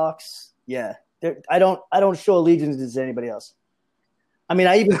 Blackhawks. Yeah, I don't show allegiance to anybody else. I mean,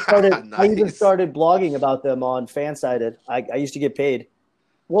 I even started nice. I even started blogging about them on Fansided. I used to get paid.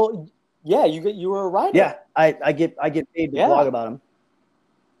 Well, yeah, you were a writer. Yeah, I get paid to blog about them.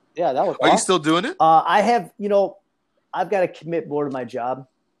 Yeah, that was. Are you still doing it? I have, I've got to commit more to my job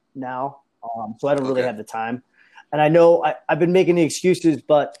now, so I don't really have the time. And I know I've been making the excuses,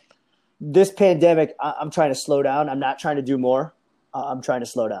 but this pandemic, I'm trying to slow down. I'm not trying to do more. I'm trying to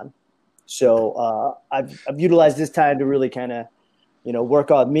slow down. So I've utilized this time to really kind of,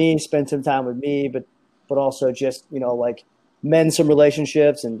 work on me, spend some time with me, but also just, like mend some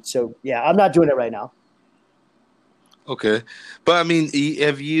relationships. And so, yeah, I'm not doing it right now. Okay. But I mean,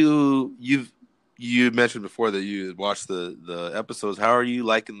 you mentioned before that you watched the episodes. How are you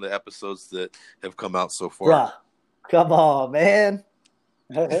liking the episodes that have come out so far? Bruh, come on, man.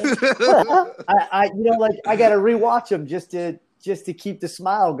 I got to rewatch them just to keep the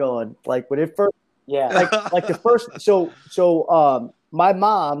smile going. Like when it first, like the first. So my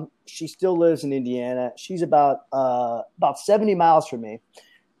mom, she still lives in Indiana. She's about 70 miles from me,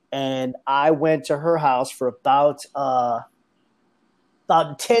 and I went to her house for about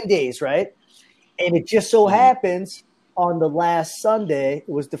 10 days, right? And it just so happens on the last Sunday, it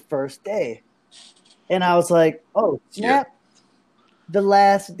was the first day. And I was like, oh, snap, The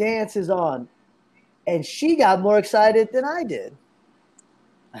Last Dance is on. And she got more excited than I did.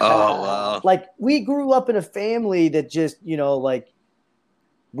 Oh, wow. Like, we grew up in a family that just,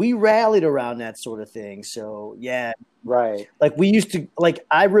 we rallied around that sort of thing. So, yeah. Right. Like, we used to,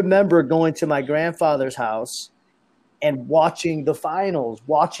 I remember going to my grandfather's house and watching the finals,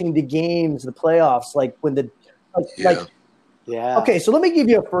 watching the games, the playoffs, like when Okay, so let me give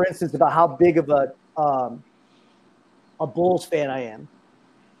you a for instance about how big of a Bulls fan I am,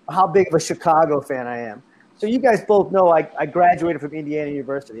 how big of a Chicago fan I am. So you guys both know I graduated from Indiana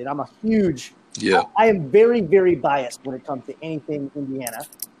University, and I'm a huge I am very, very biased when it comes to anything Indiana.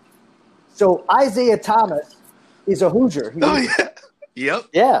 So Isaiah Thomas is a Hoosier. Yep.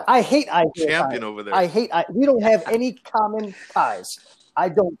 Yeah. I hate Isaiah Champion Thomas. over there. We don't have any common ties. I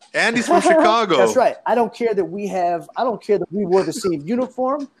don't. And he's from Chicago. That's right. I don't care that we wore the same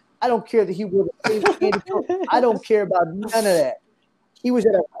uniform. I don't care that he wore the same candy coat. I don't care about none of that. He was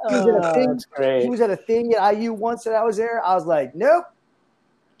at a thing. He was at a thing at IU once that I was there. I was like, nope.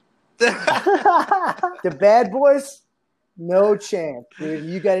 The bad boys, no chance. Dude,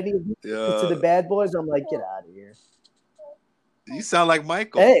 you got any to the bad boys? I'm like, get out of here. You sound like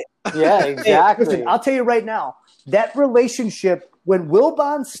Michael. Hey, yeah, exactly. Hey, listen, I'll tell you right now, that relationship, when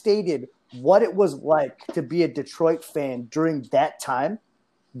Wilbon stated what it was like to be a Detroit fan during that time,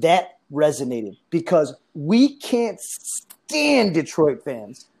 that resonated because we can't stand Detroit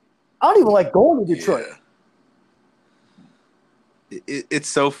fans. I don't even like going to Detroit. Yeah. It's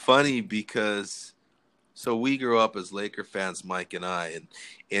so funny because we grew up as Laker fans, Mike and I,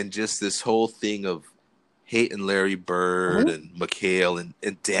 and just this whole thing of hating Larry Bird and McHale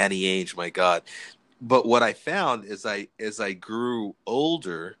and Danny Ainge, my God. But what I found as I grew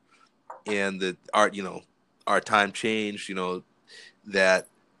older and our time changed, that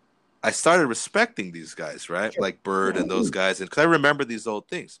I started respecting these guys, right? Like Bird and those guys. And because I remember these old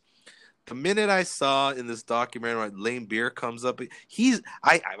things. the minute I saw in this documentary, Lane Beer comes up, I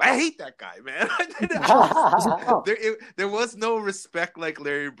hate that guy, man. There was no respect like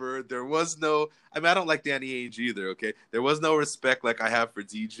Larry Bird. There was no. I mean, I don't like Danny Ainge either. Okay, there was no respect like I have for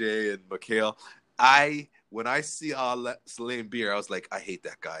DJ and McHale. When I see Lane Beer, I was like, I hate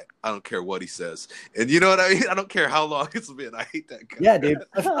that guy. I don't care what he says, and you know what I mean. I don't care how long it's been. I hate that guy. Yeah, dude.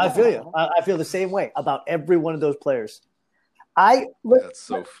 I feel you. I feel the same way about every one of those players. That's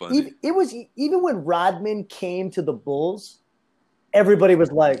so funny. It was even when Rodman came to the Bulls, everybody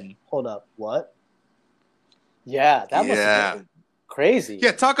was like, "Hold up, what?" Yeah, that was crazy.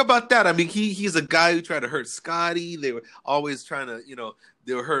 Yeah, talk about that. I mean, he's a guy who tried to hurt Scotty. They were always trying to,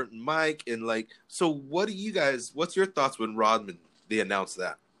 they were hurting Mike. And so what do you guys? What's your thoughts when they announced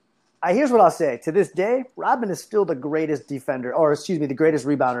that? Here's what I'll say. To this day, Rodman is still the greatest defender, the greatest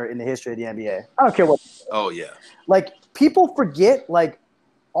rebounder in the history of the NBA. I don't care what. Oh yeah. People forget,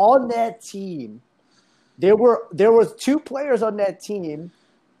 on that team, there was two players on that team.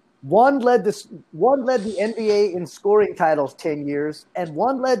 One led the NBA in scoring titles 10 years, and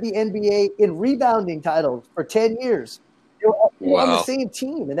one led the NBA in rebounding titles for 10 years. They were on the same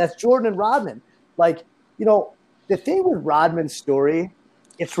team, and that's Jordan and Rodman. The thing with Rodman's story,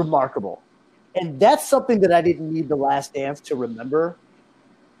 it's remarkable. And that's something that I didn't need The Last Dance to remember.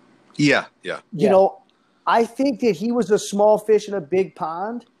 Yeah. I think that he was a small fish in a big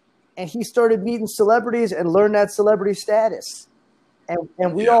pond, and he started meeting celebrities and learned that celebrity status.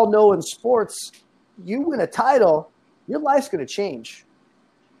 And we all know in sports, you win a title, your life's going to change.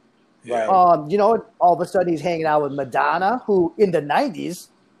 Yeah. All of a sudden he's hanging out with Madonna, who in the 90s,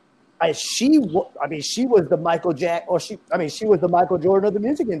 she was the Michael she was the Michael Jordan of the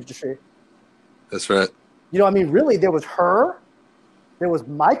music industry. That's right. Really, there was her, there was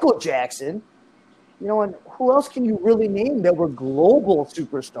Michael Jackson, and who else can you really name that were global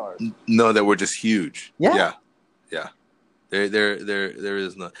superstars? No, that were just huge. Yeah. There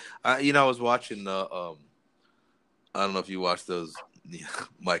is none. I was watching I don't know if you watched those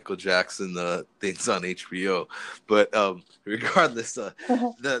Michael Jackson things on HBO, but regardless,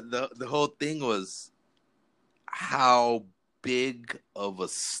 the whole thing was how big of a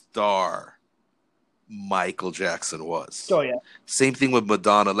star Michael Jackson was. Oh yeah. Same thing with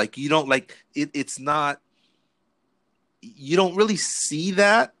Madonna. You don't it's not. You don't really see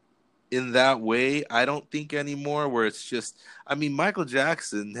that in that way, I don't think anymore, where it's just, Michael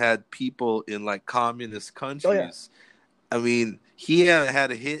Jackson had people in communist countries. Oh, yeah. He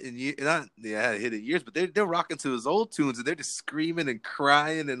had a hit in years, but they're rocking to his old tunes and they're just screaming and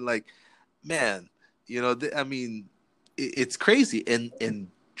crying and man, it's crazy.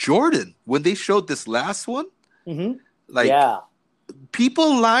 And Jordan, when they showed this last one,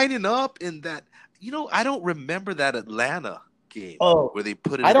 people lining up in that, I don't remember that Atlanta game where they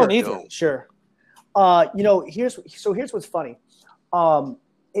put it I in don't either. dome. Sure. Here's what's funny.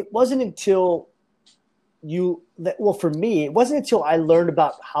 It wasn't until for me, it wasn't until I learned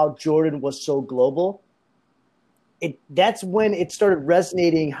about how Jordan was so global. That's when it started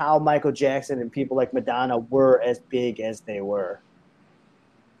resonating how Michael Jackson and people like Madonna were as big as they were.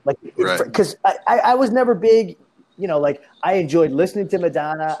 Because I was never big, I enjoyed listening to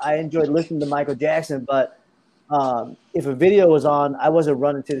Madonna. I enjoyed listening to Michael Jackson, but if a video was on, I wasn't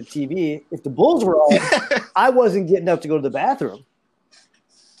running to the TV. If the Bulls were on, I wasn't getting up to go to the bathroom.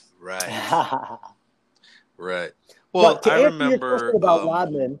 Right. Right. Well, I remember about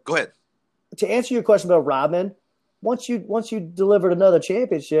Rodman. Go ahead. To answer your question about Rodman, once you delivered another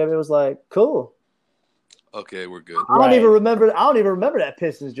championship, it was cool. Okay, we're good. I don't even remember that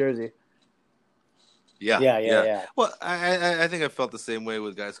Pistons jersey. Yeah. Well, I think I felt the same way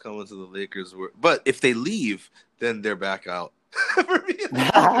with guys coming to the Lakers. But if they leave, then they're back out.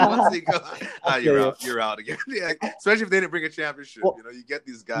 Once they go, you're out again. Yeah, especially if they didn't bring a championship. You get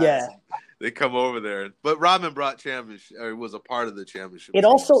these guys, they come over there. But Rodman brought championship, or was a part of the championship. It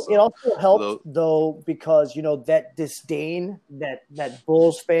also helped though, because that disdain that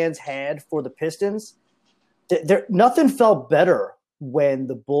Bulls fans had for the Pistons. Nothing felt better when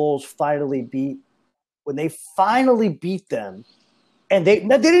the Bulls finally beat them, and they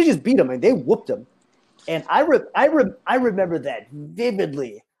didn't just beat them, and they whooped them. And I remember that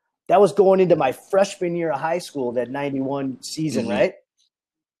vividly. That was going into my freshman year of high school, that 91 season, right?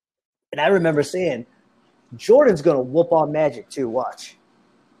 And I remember saying, Jordan's going to whoop on Magic too, watch.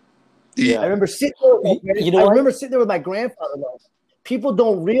 Yeah. I remember sitting there with my grandfather. People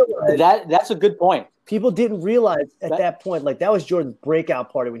don't realize that's a good point. People didn't realize at that point, that was Jordan's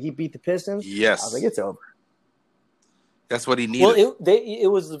breakout party when he beat the Pistons. Yes. I was like, it's over. That's what he needed. Well, it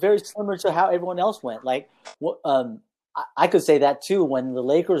was very similar to how everyone else went. I could say that too. When the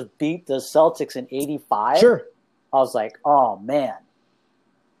Lakers beat the Celtics in '85, Sure. I was like, oh man,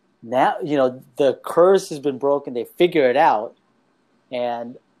 now the curse has been broken. They figure it out,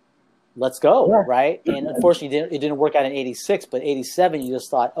 and let's go, Yeah. right? And unfortunately, it didn't work out in '86, but '87, you just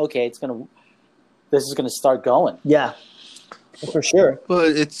thought, okay, this is gonna start going. Yeah, for sure.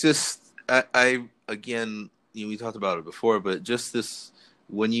 But it's just I again, we talked about it before, but just this,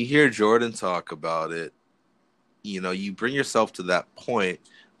 when you hear Jordan talk about it, you bring yourself to that point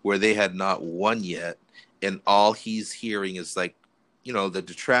where they had not won yet, and all he's hearing is like, the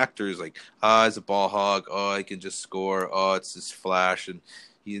detractors like, he's a ball hog, he can just score, it's this flash, and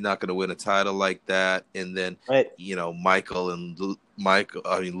he's not going to win a title like that. And then, right.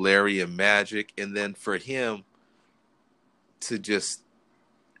 Larry and Magic, and then for him to just,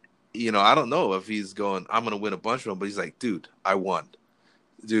 I don't know if he's going, I'm going to win a bunch of them, but he's like, dude, I won.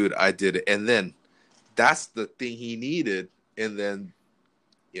 Dude, I did it. And then that's the thing he needed. And then,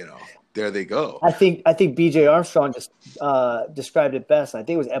 there they go. I think BJ Armstrong just described it best. I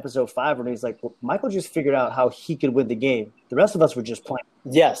think it was episode 5 when he's like, well, Michael just figured out how he could win the game. The rest of us were just playing.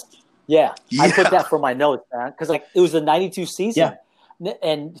 Yes. Yeah. I put that for my notes, man. Because it was the '92 season. Yeah.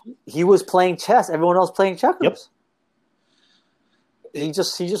 And he was playing chess. Everyone else playing checkers. Yep. He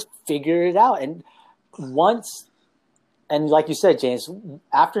just figured it out. And like you said, James,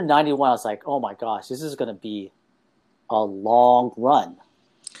 after 91, I was like, oh my gosh, this is going to be a long run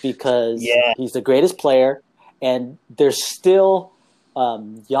because he's the greatest player and they're still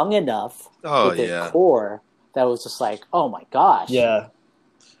young enough with their core that was just like, oh my gosh. Yeah.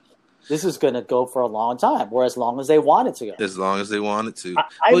 This is going to go for a long time, or as long as they want it to go. As long as they want it to.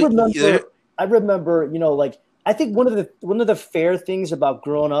 I remember, I think one of the fair things about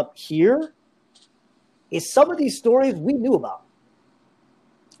growing up here is some of these stories we knew about.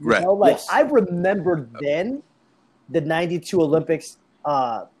 Right. Yes. I remember then the '92 Olympics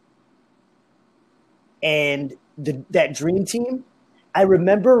and that dream team. I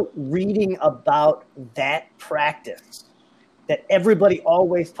remember reading about that practice that everybody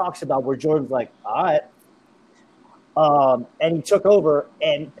always talks about, where Jordan's like, all right. And he took over,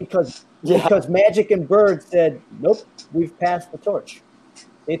 and because Magic and Bird said, nope, we've passed the torch.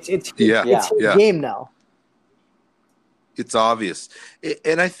 It's his game now. It's obvious.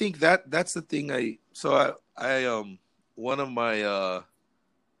 And I think that's the thing. I one of my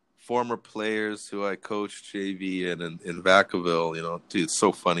former players who I coached JV in Vacaville, dude, it's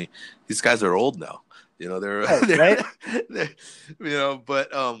so funny. These guys are old now. They're right. But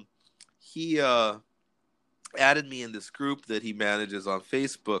he added me in this group that he manages on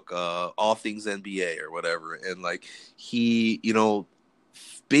Facebook, All Things NBA or whatever. And like he,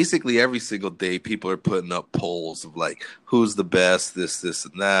 basically every single day people are putting up polls of like who's the best, this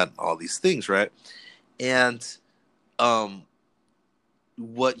and that, all these things, right? And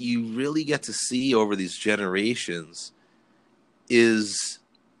what you really get to see over these generations is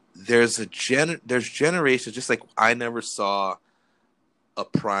there's generations, just like I never saw a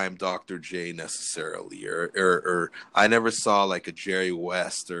prime Dr. J necessarily, or I never saw like a Jerry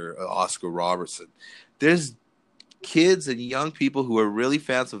West or a Oscar Robertson. There's kids and young people who are really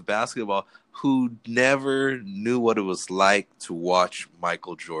fans of basketball who never knew what it was like to watch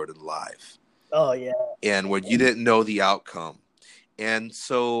Michael Jordan live. Oh, yeah. And when you didn't know the outcome. And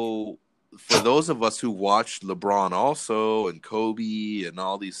so for those of us who watched LeBron also and Kobe and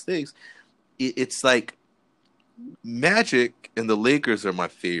all these things, it's like Magic and the Lakers are my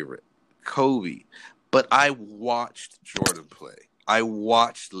favorite. Kobe. But I watched Jordan play. I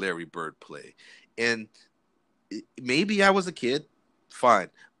watched Larry Bird play. And maybe I was a kid, fine.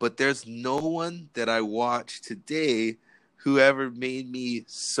 But there's no one that I watch today who ever made me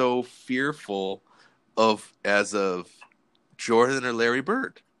so fearful as of Jordan or Larry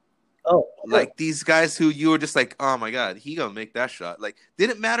Bird. Oh, like these guys who you were just like, oh my God, he gonna make that shot. Like,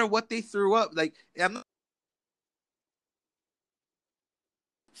 didn't matter what they threw up. Like, I'm not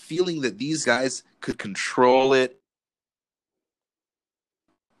feeling that these guys could control it.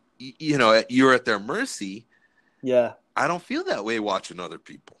 You're at their mercy. Yeah. I don't feel that way watching other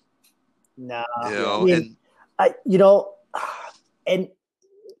people. Nah. And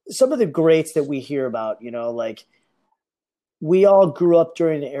some of the greats that we hear about, like we all grew up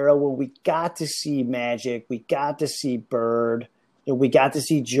during the era when we got to see Magic, we got to see Bird, and we got to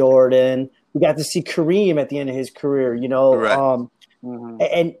see Jordan, we got to see Kareem at the end of his career, Right.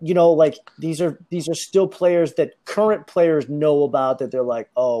 And like these are still players that current players know about, that they're like,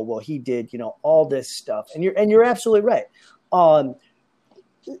 oh well, he did all this stuff, and you're absolutely right.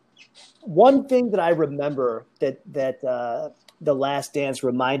 One thing that I remember that The Last Dance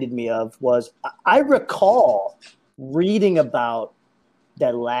reminded me of was I recall reading about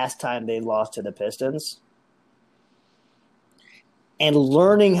that last time they lost to the Pistons and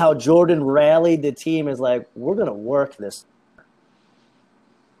learning how Jordan rallied the team is like, we're going to work this.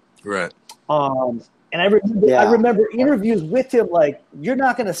 Right. And I remember interviews with him like, you're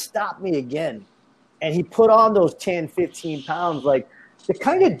not going to stop me again. And he put on those 10, 15 pounds. Like, the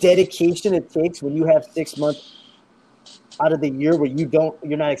kind of dedication it takes when you have 6 months out of the year where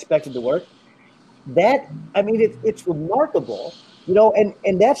you're not expected to work. It's remarkable,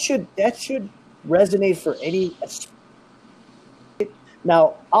 and that should resonate for any.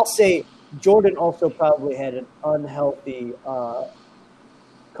 Now, I'll say Jordan also probably had an unhealthy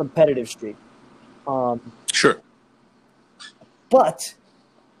competitive streak. Sure. But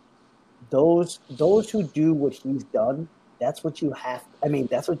those who do what he's done, that's what you have.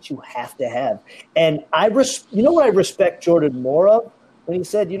 That's what you have to have. And you know what I respect Jordan more of? When he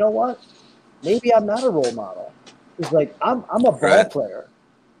said, you know what? Maybe I'm not a role model. He's like, I'm a ball player.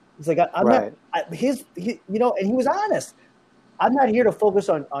 He's like, I'm not. And he was honest. I'm not here to focus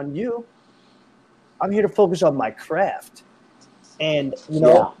on you. I'm here to focus on my craft. And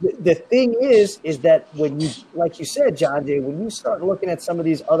the thing is that when you, like you said, John Jay, when you start looking at some of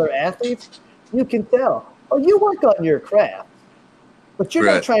these other athletes, you can tell, you work on your craft, but you're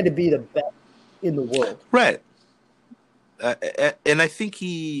not trying to be the best in the world. Right. And I think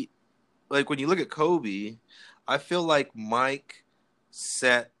like when you look at Kobe, I feel like Mike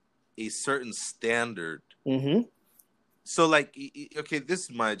set a certain standard. Mm-hmm. So like, okay, this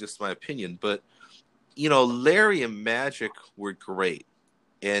is just my opinion, but Larry and Magic were great.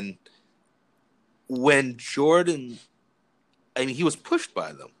 And when Jordan, he was pushed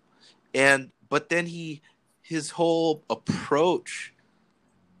by them. But then his whole approach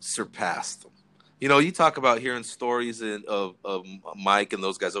surpassed them. You talk about hearing stories of Mike and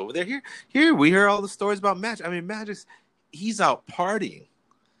those guys over there. Here we hear all the stories about Magic. He's out partying.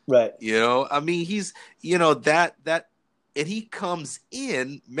 Right. He's, that, and he comes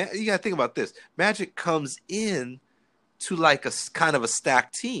in, you got to think about this. Magic comes in to like a kind of a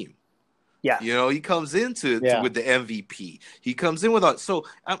stacked team. Yeah. He comes into with the MVP. He comes in with so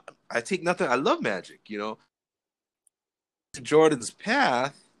I take nothing. I love Magic, to Jordan's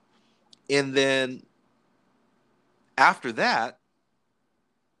path. And then after that,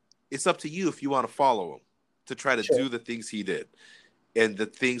 it's up to you if you want to follow him to try to do the things he did. And the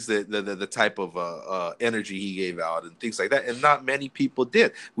things that the type of energy he gave out and things like that. And not many people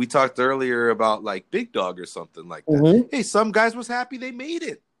did. We talked earlier about like Big Dog or something like that. Mm-hmm. Hey, some guys was happy they made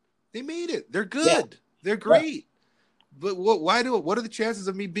it. They're good. Yeah. They're great. Yeah. But what are the chances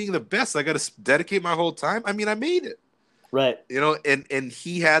of me being the best? I got to dedicate my whole time. I made it. Right. And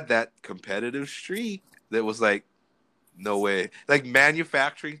he had that competitive streak that was like, no way. Like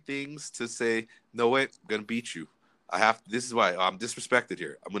manufacturing things to say, no way, I'm going to beat you. This is why I'm disrespected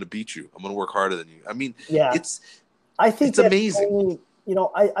here. I'm going to beat you. I'm going to work harder than you. It's amazing. I think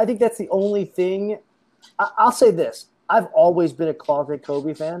that's the only thing. I'll say this. I've always been a closet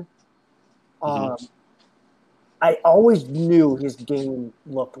Kobe fan. I always knew his game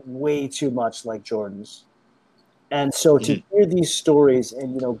looked way too much like Jordan's. And so to hear these stories,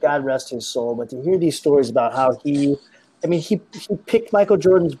 and, God rest his soul, but to hear these stories about how he picked Michael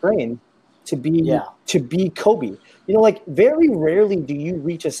Jordan's brain to be Kobe. Like very rarely do you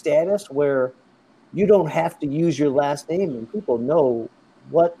reach a status where you don't have to use your last name and people know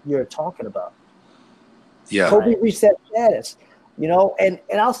what you're talking about. Yeah. Kobe reached that status, and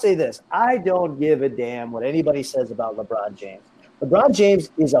I'll say this. I don't give a damn what anybody says about LeBron James. LeBron James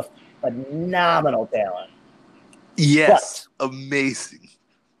is a phenomenal talent. Yes. Amazing.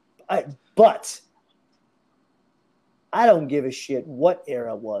 But I don't give a shit what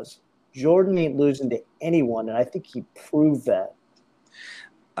era it was. Jordan ain't losing to anyone, and I think he proved that.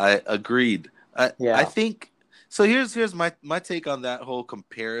 I agreed. I think so. Here's my take on that whole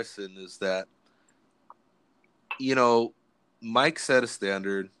comparison is that Mike set a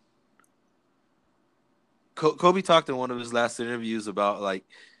standard. Kobe talked in one of his last interviews about like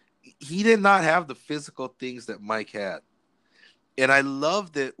he did not have the physical things that Mike had, and I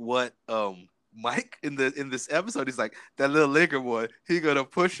loved it. What Mike in this episode, he's like, that little Laker boy, he gonna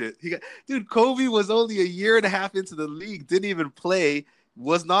push it. Dude, Kobe was only a year and a half into the league, didn't even play,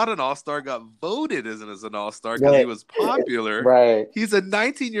 was not an all-star, got voted as an all-star because he was popular. Right. He's a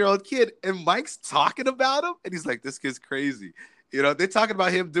 19-year-old kid, and Mike's talking about him, and he's like, this kid's crazy. They're talking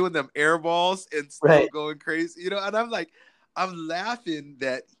about him doing them air balls and still going crazy. And I'm like, I'm laughing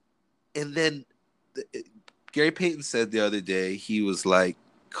that. And then Gary Payton said the other day, he was like,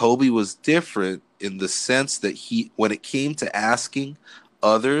 Kobe was different in the sense that when it came to asking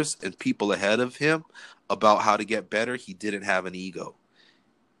others and people ahead of him about how to get better, he didn't have an ego.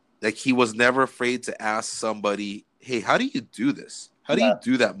 Like, he was never afraid to ask somebody, hey, how do you do this? How do you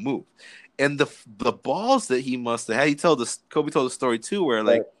do that move? And the balls that he must have had, Kobe told the story too, where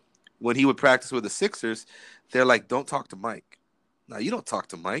like when he would practice with the Sixers, they're like, don't talk to Mike. No, you don't talk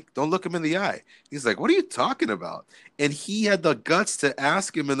to Mike. Don't look him in the eye. He's like, what are you talking about? And he had the guts to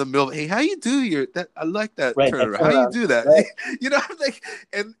ask him in the middle, hey, how you do that? I like that turnaround. How you do that? Right. You know, like,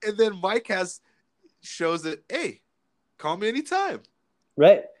 and then Mike shows that, hey, call me anytime.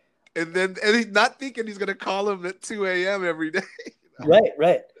 Right. And he's not thinking he's going to call him at 2 a.m. every day. You know?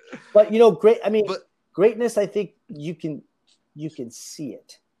 Right. But, you know, greatness, I think you can see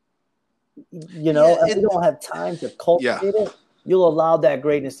it. You know, if you don't have time to cultivate it, you'll allow that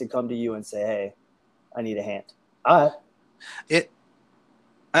greatness to come to you and say, hey, I need a hand. All right.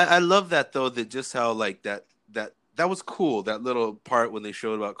 I love that, though, that just how, like, that was cool, that little part when they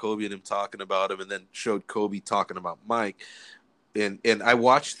showed about Kobe and him talking about him, and then showed Kobe talking about Mike. And I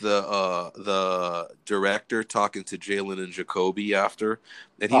watched the director talking to Jalen and Jacoby after,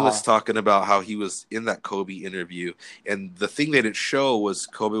 and he was talking about how he was in that Kobe interview, and the thing they didn't show was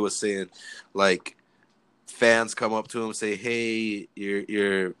Kobe was saying, like, fans come up to him and say, hey,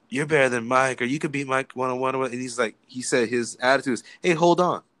 you're better than Mike, or you could beat Mike one-on-one, and he's like, he said his attitude is, hey, hold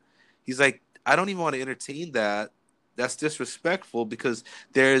on. He's like, I don't even want to entertain that. That's disrespectful, because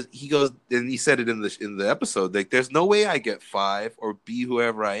he goes, and he said it in the episode, like, there's no way I get 5 or be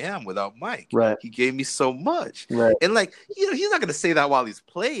whoever I am without Mike. Right. He gave me so much. Right. And, like, you know, he's not going to say that while he's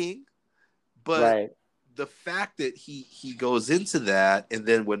playing, but the fact that he goes into that, and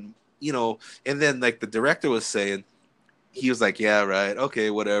then when, you know, and then, like, the director was saying, he was like, yeah, right, okay,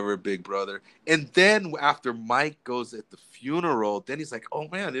 whatever, big brother. And then after Mike goes at the funeral, then he's like, oh,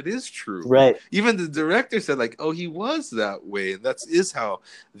 man, it is true. Right. Even the director said, like, oh, he was that way. And that is how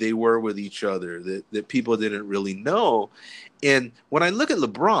they were with each other, that people didn't really know. And when I look at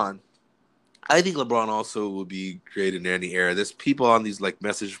LeBron, I think LeBron also would be great in any era. There's people on these, like,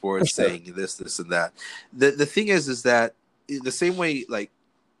 message boards saying this, and that. The thing is that the same way, like,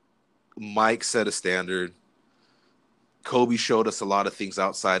 Mike set a standard, Kobe showed us a lot of things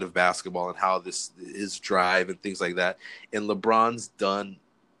outside of basketball and how this is drive and things like that. And LeBron's done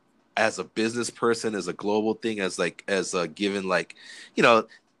as a business person, as a global thing, as a given, like, you know,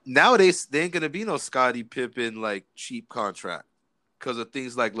 nowadays there ain't going to be no Scottie Pippen, like, cheap contract because of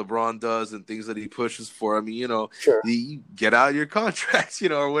things like LeBron does and things that he pushes for. I mean, you know, you get out of your contracts, you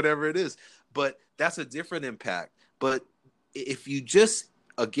know, or whatever it is. But that's a different impact. But if you just,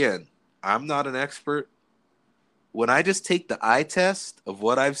 again, I'm not an expert. When I just take the eye test of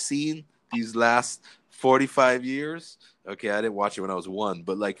what I've seen these last 45 years, okay, I didn't watch it when I was 1,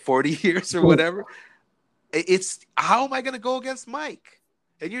 but like 40 years or whatever, it's how am I going to go against Mike?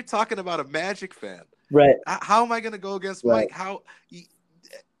 And you're talking about a Magic fan. Right. How am I going to go against Mike?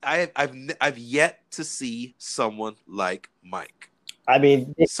 I've yet to see someone like Mike. I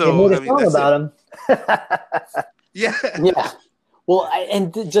mean, they made a song about him. Yeah. Well,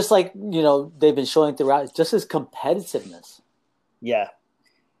 and just like, you know, they've been showing throughout, just his competitiveness. Yeah.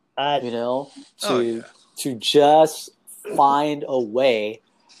 You know, to just find a way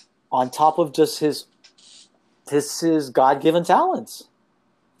on top of just his God-given talents.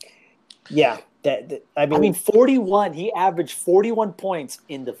 Yeah. I mean, 41. He averaged 41 points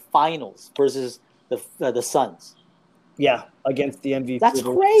in the finals versus the Suns. Yeah, against the MVP. That's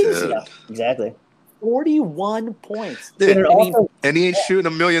crazy. Yeah, exactly. 41 points. And he ain't shooting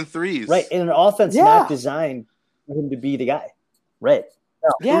a million threes. Right. In an offense not designed for him to be the guy. Right. No.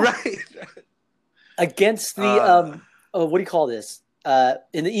 Yeah. Right. Against the what do you call this?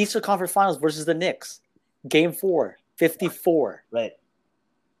 In the Eastern Conference Finals versus the Knicks. Game 4, 54. Right.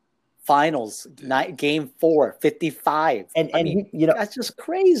 Finals, game 4, 55. And you know, that's just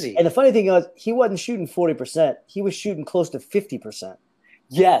crazy. And the funny thing was, he wasn't shooting 40%. He was shooting close to 50%.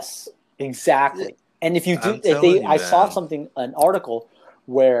 Yes, exactly. And if you do, I saw an article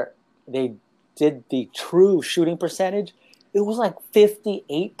where they did the true shooting percentage. It was like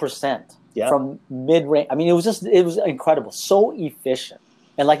 58% from mid-range. I mean, it was incredible, so efficient.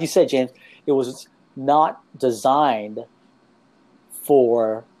 And like you said, James, it was not designed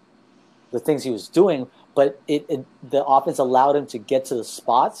for the things he was doing, but the offense allowed him to get to the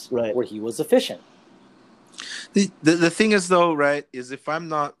spots where he was efficient. The thing is, though, right, is if I'm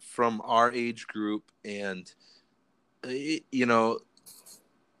not from our age group and, you know,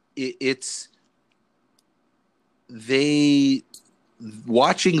 it's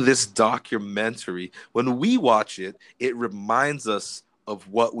watching this documentary, when we watch it, it reminds us of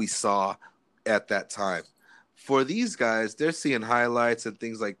what we saw at that time. for these guys, they're seeing highlights and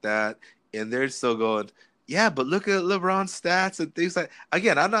things like that, and they're still going, yeah, but look at LeBron's stats and things like.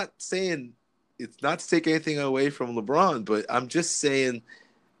 Again, I'm not saying it's not to take anything away from LeBron, but I'm just saying,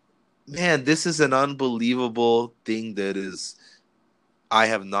 man, this is an unbelievable thing that is I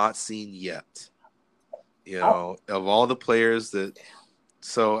have not seen yet. You know, of all the players that.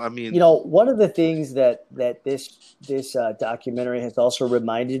 So I mean, you know, one of the things that this documentary has also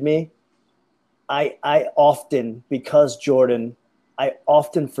reminded me, I often, because Jordan, I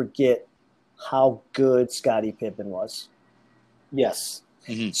often forget how good Scottie Pippen was. Yes.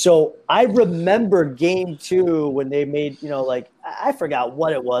 Mm-hmm. So I remember game 2 when they made, you know, like I forgot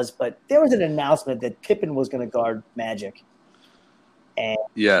what it was, but there was an announcement that Pippen was going to guard Magic. And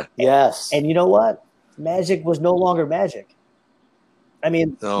yes. And you know what? Magic was no longer Magic. I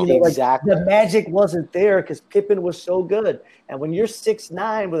mean, no. you know, exactly. like the magic wasn't there because Pippen was so good. And when you're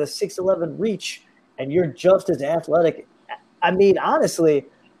 6'9" with a 6'11" reach and you're just as athletic, I mean, honestly,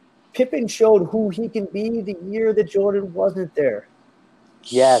 Pippen showed who he can be the year that Jordan wasn't there.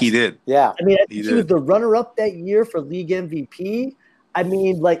 Yes. He did. Yeah. I mean, I think he was the runner-up that year for league MVP. I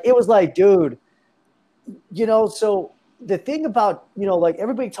mean, like, it was like, dude, you know, so the thing about, you know, like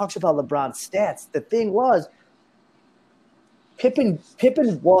everybody talks about LeBron's stats. The thing was, Pippen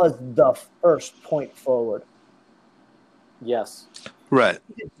was the first point forward. Yes. Right.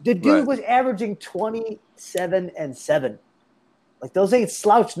 The dude was averaging 27 and 7. Like, those ain't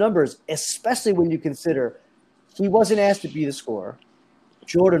slouch numbers, especially when you consider he wasn't asked to be the scorer.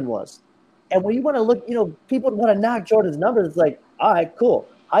 Jordan was. And when you want to look, you know, people want to knock Jordan's numbers. It's like, all right, cool.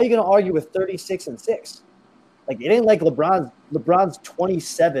 How are you going to argue with 36 and 6? Like, it ain't like LeBron's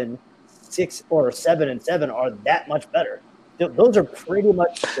 27, 6, or 7 and 7 are that much better. Those are pretty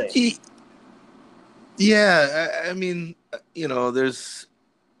much the same. Yeah, I mean, you know, there's,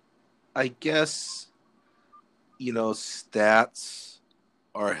 I guess, you know, stats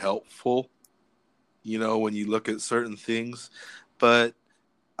are helpful, you know, when you look at certain things. But,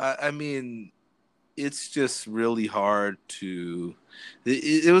 I mean, it's just really hard to –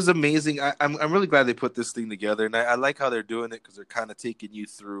 it was amazing. I'm really glad they put this thing together. And I like how they're doing it because they're kind of taking you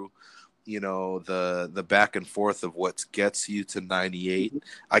through – you know, the back and forth of what gets you to 98.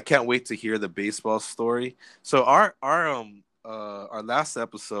 I can't wait to hear the baseball story. So our last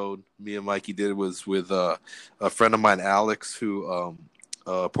episode me and Mikey did was with a friend of mine, Alex, who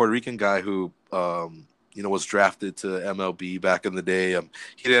a Puerto Rican guy who you know, was drafted to MLB back in the day.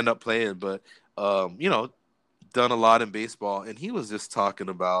 He didn't end up playing, but you know, done a lot in baseball, and he was just talking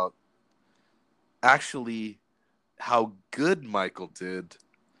about actually how good Michael did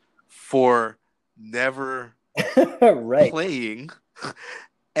for never playing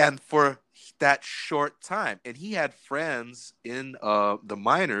and for that short time. And he had friends in the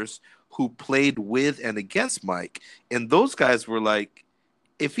minors who played with and against Mike. And those guys were like,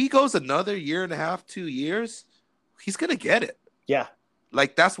 if he goes another year and a half, 2 years, he's going to get it. Yeah.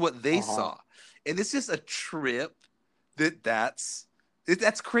 Like, that's what they saw. And it's just a trip that's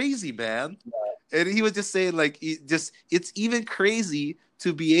crazy, man. Yeah. And he was just saying, like, it's even crazy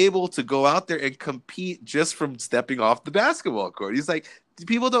to be able to go out there and compete just from stepping off the basketball court. He's like,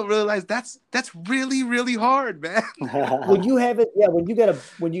 people don't realize that's really, really hard, man. When you have it, when you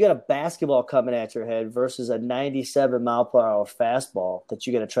got a basketball coming at your head versus a 97 mile per hour fastball that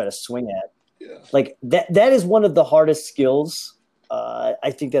you got to try to swing at, like that is one of the hardest skills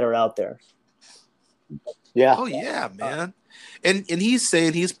I think that are out there. Yeah. Oh yeah, man. And he's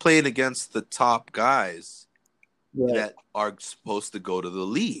saying he's playing against the top guys that are supposed to go to the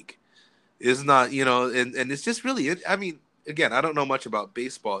league. It's not, you know, and it's just really, I mean, again, I don't know much about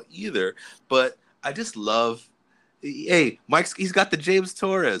baseball either, but I just love, hey, Mike's, he's got the James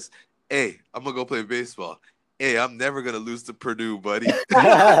Torres. Hey, I'm going to go play baseball. Hey, I'm never going to lose to Purdue, buddy.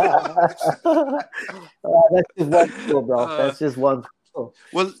 That's just one school, bro. That's just one school.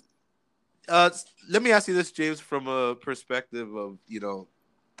 Well, let me ask you this, James, from a perspective of, you know,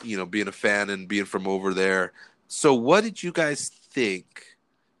 being a fan and being from over there. So what did you guys think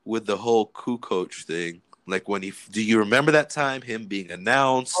with the whole Kukoc thing? Like, do you remember that time, him being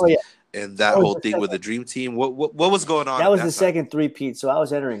announced? Oh, yeah. And that whole thing with the Dream Team? What was going on? That was the second three-peat. So I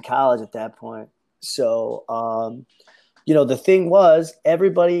was entering college at that point. So, you know, the thing was,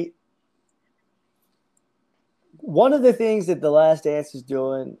 everybody – one of the things that The Last Dance is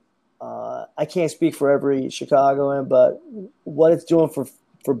doing, I can't speak for every Chicagoan, but what it's doing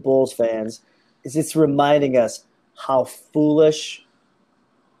for Bulls fans is it's reminding us how foolish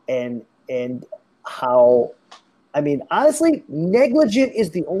and how – I mean, honestly, negligent is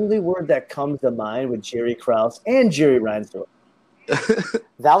the only word that comes to mind with Jerry Krause and Jerry Reinsdorf.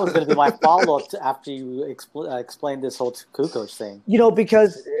 That was going to be my follow-up after you explained this whole Kukoc thing.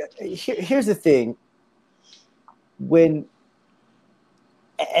 Because here's the thing.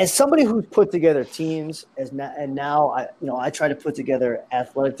 As somebody who's put together teams, and now I try to put together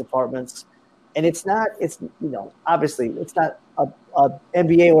athletic departments, and obviously it's not a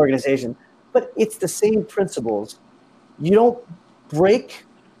NBA organization, but it's the same principles. You don't break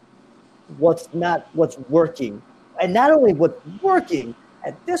what's working, and not only what's working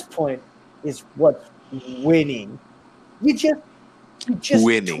at this point is what's winning. You just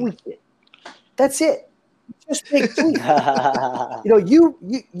winning. tweak it. That's it. Just make tweaks.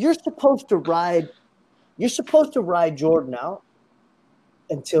 You're supposed to ride Jordan out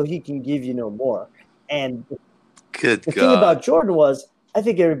until he can give you no more. And the thing about Jordan was, I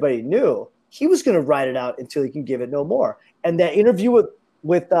think everybody knew he was going to ride it out until he can give it no more. And that interview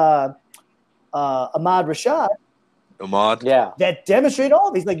with Ahmad Rashad, that demonstrated all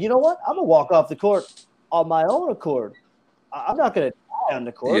of it. He's like, you know what? I'm gonna walk off the court on my own accord. I'm not gonna die on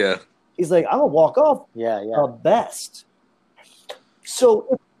the court. Yeah. He's like, I'm gonna walk off the best.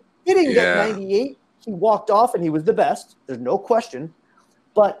 So hitting that 98, he walked off and he was the best. There's no question.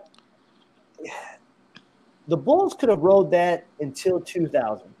 But the Bulls could have rode that until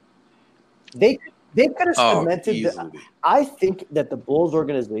 2000. They could have cemented I think that the Bulls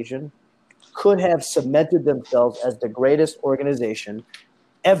organization could have cemented themselves as the greatest organization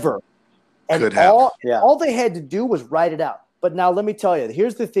ever. And all they had to do was ride it out. But now let me tell you,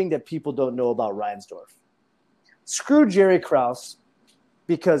 here's the thing that people don't know about Reinsdorf. Screw Jerry Krause,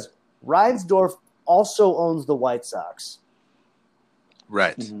 because Reinsdorf also owns the White Sox.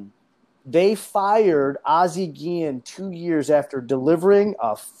 Right. Mm-hmm. They fired Ozzie Guillen 2 years after delivering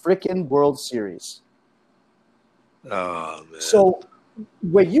a freaking World Series. Oh, man. So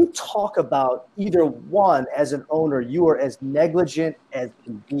when you talk about either one as an owner, you are as negligent as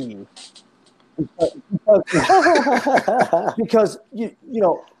can be. Because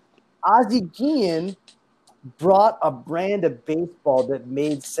Ozzie Guillen brought a brand of baseball that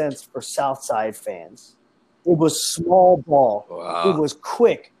made sense for Southside fans. It was small ball. Wow. It was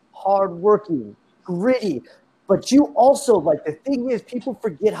quick, hardworking, gritty. But you also, the thing is, people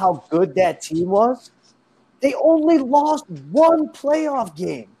forget how good that team was. They only lost one playoff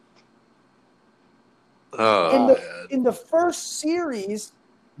game. In the first series,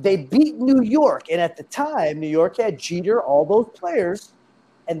 they beat New York, and at the time, New York had Jeter, all those players,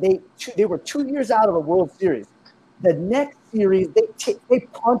 and they were 2 years out of the World Series. The next series, they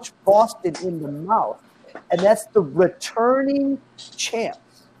punched Boston in the mouth, and that's the returning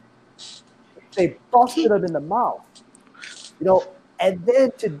champs. They busted them in the mouth, and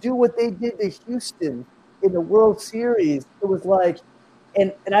then to do what they did to Houston in the World Series, it was like,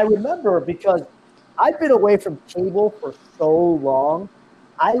 and I remember because I've been away from cable for so long.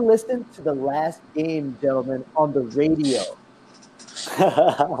 I listened to the last game, gentlemen, on the radio.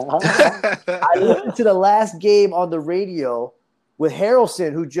 I listened to the last game on the radio with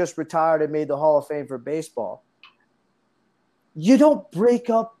Harrelson, who just retired and made the Hall of Fame for baseball. You don't break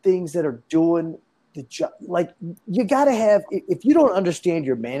up things that are doing the job. You got to have – if you don't understand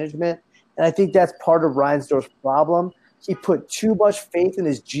your management, and I think that's part of Reinsdorf's problem, he put too much faith in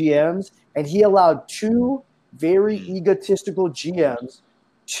his GMs, and he allowed two very egotistical GMs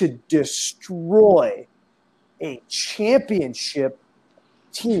to destroy a championship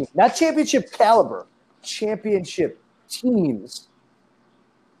team. Not championship caliber, championship teams.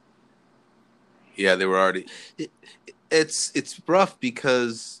 Yeah, they were already it's rough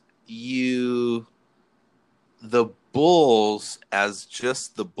because the Bulls as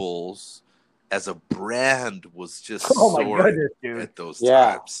just the Bulls as a brand was just soaring at those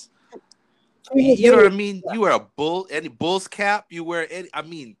times. You know what I mean? You wear a any Bulls cap, you wear any. I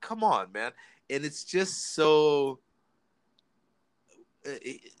mean, come on, man. And it's just so.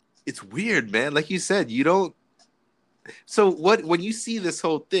 It's weird, man. Like you said, you don't. So when you see this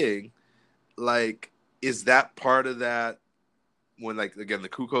whole thing, is that part of that? When again the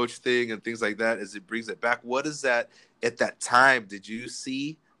Kukoc thing and things like that, as it brings it back, what is that at that time? Did you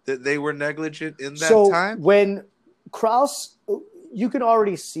see that they were negligent in that time? When Krause, you can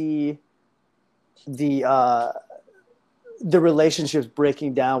already see the relationships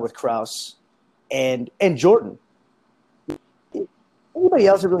breaking down with Krause and Jordan. Anybody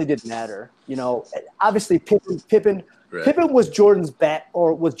else, it really didn't matter. Obviously Pippen was Jordan's bat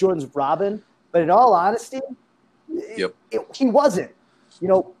or was Jordan's Robin, but in all honesty, he wasn't.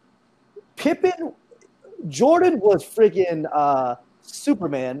 Jordan was freaking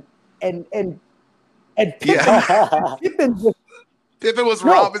Superman, and Pippen was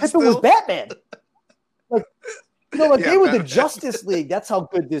Robin. Pippen was Batman. like they were the Justice League. That's how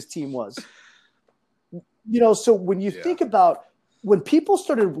good this team was. So when you think about when people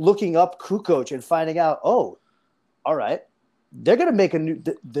started looking up Kukoc and finding out, oh, all right, they're going to make a new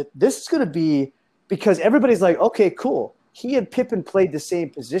this is going to be because everybody's like, okay, cool. He and Pippen played the same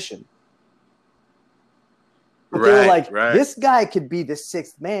position. But they were like, this guy could be the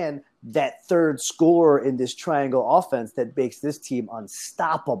sixth man, that third scorer in this triangle offense that makes this team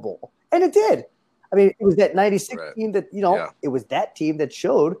unstoppable. And it did. I mean, it was that 96 team that, it was that team that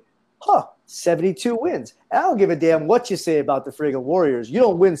showed, 72 wins. And I don't give a damn what you say about the friggin' Warriors. You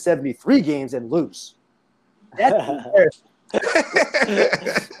don't win 73 games and lose. That's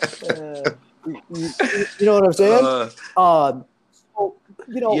you know what I'm saying?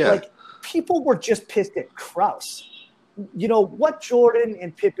 Like people were just pissed at Krause. What Jordan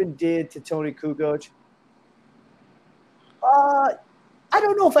and Pippen did to Tony Kukoc. I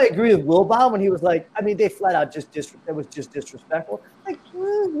don't know if I agree with Wilbaum when he was like, I mean, they flat out it was just disrespectful. Like,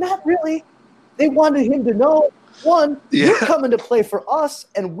 not really. They wanted him to know, one, you're coming to play for us,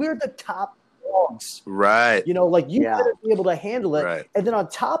 and we're the top dogs. Right. You better be able to handle it. Right. And then on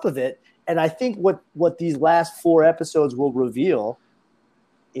top of it, and I think what these last 4 episodes will reveal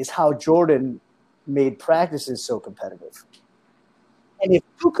is how Jordan made practices so competitive. And if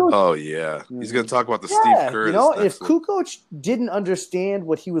Kukoc, he's going to talk about the Steve Kerr. If Kukoc didn't understand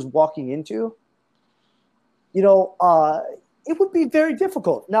what he was walking into, it would be very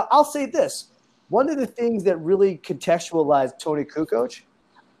difficult. Now, I'll say this: one of the things that really contextualized Tony Kukoc,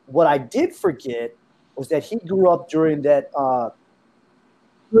 what I did forget was that he grew up during that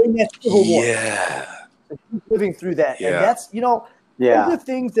Civil War. Yeah, so he's living through that, and that's one of the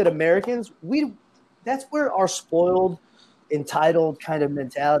things that Americans that's where our spoiled, entitled kind of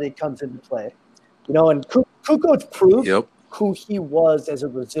mentality comes into play. And Kukoc proved who he was as a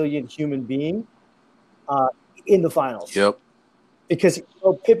resilient human being in the finals. Yep. Because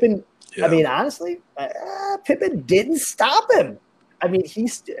Pippen, I mean, honestly, Pippen didn't stop him. I mean, he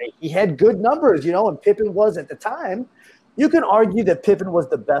had good numbers, and Pippen was at the time. You can argue that Pippen was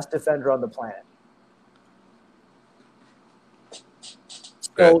the best defender on the planet.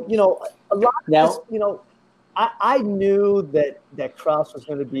 So, a lot of this, I knew that Krause was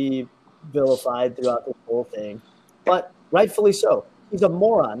going to be vilified throughout this whole thing, but rightfully so. He's a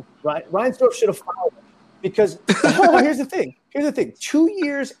moron, right? Reinsdorf should have fouled him because here's the thing. 2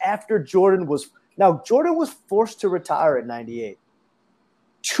 years after Jordan was forced to retire at 98.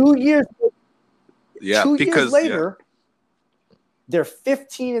 2 years. Yeah, 2 years later, they're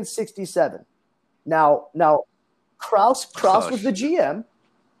 15-67. Now, Krause was the GM.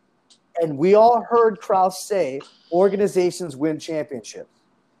 And we all heard Krause say, organizations win championships.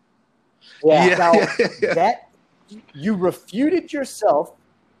 That you refuted yourself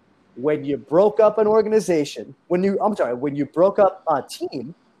when you broke up an organization. When you broke up a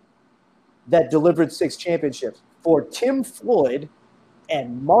team that delivered 6 championships for Tim Floyd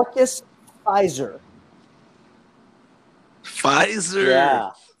and Marcus Fizer.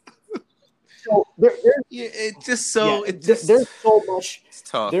 Yeah. So there's so much. It's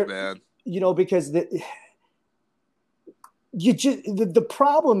tough, man. Because the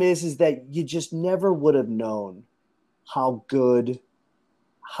problem is that you just never would have known how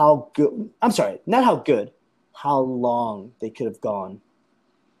long they could have gone.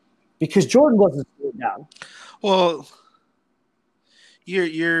 Because Jordan wasn't slowed down. Well,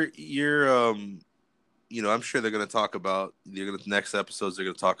 I'm sure they're going to talk about next episodes. They're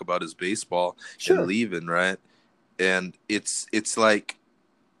going to talk about his baseball and leaving, right? And it's like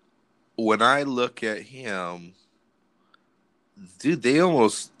when I look at him, dude, they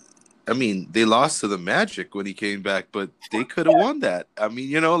lost to the Magic when he came back, but they could have won that. I mean,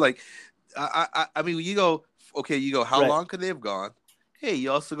 you go, how long could they have gone? Hey,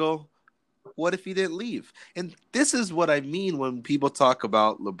 you also go, what if he didn't leave? And this is what I mean when people talk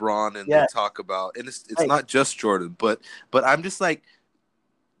about LeBron and they talk about, and it's not just Jordan, but I'm just like,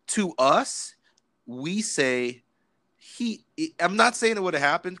 to us, we say I'm not saying it would have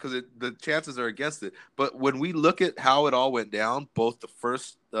happened because the chances are against it. But when we look at how it all went down, both the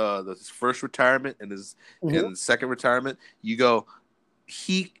first retirement and his second retirement, you go,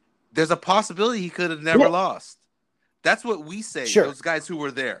 there's a possibility he could have never lost. That's what we say. Those guys who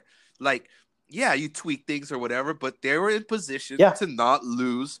were there. Like, you tweak things or whatever, but they were in position to not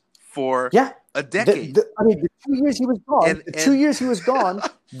lose for a decade. The 2 years he was gone. 2 years he was gone.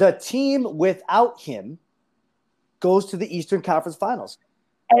 The team without him goes to the Eastern Conference Finals,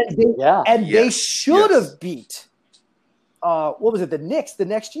 and they should have beat. What was it? The Knicks the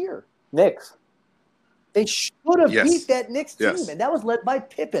next year. They should have beat that Knicks team, and that was led by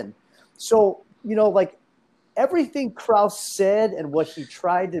Pippen. So everything Krause said and what he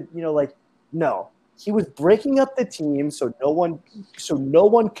tried to, no, he was breaking up the team so no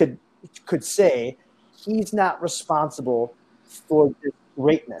one could say he's not responsible for this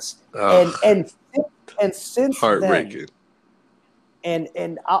greatness. And since heartbreaking. Then,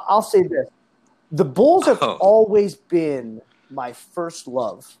 and I'll say this: the Bulls have always been my first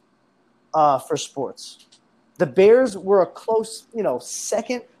love for sports. The Bears were a close,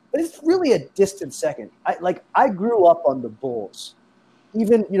 second, but it's really a distant second. I grew up on the Bulls.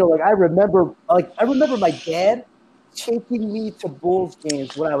 Even, I remember my dad taking me to Bulls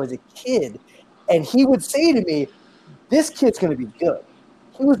games when I was a kid, and he would say to me, "This kid's going to be good."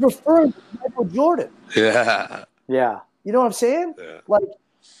 He was referring to Michael Jordan. Yeah. Yeah. You know what I'm saying? Yeah.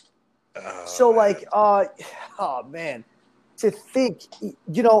 Oh man, to think,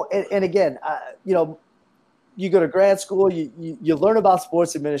 and again, you go to grad school, you learn about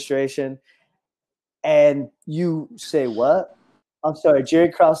sports administration, and you say what? I'm sorry,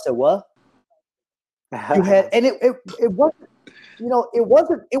 Jerry Krause said what? You had, and it wasn't,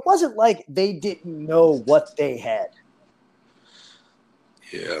 it wasn't like they didn't know what they had.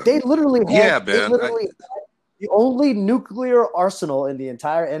 Yeah. They literally had, had the only nuclear arsenal in the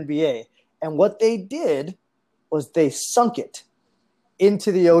entire NBA, and what they did was they sunk it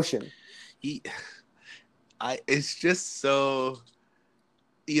into the ocean. It's just so,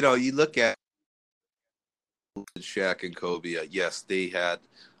 you look at Shaq and Kobe. Yes, they had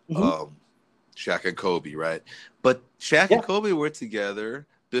Shaq and Kobe, right? But Shaq and Kobe were together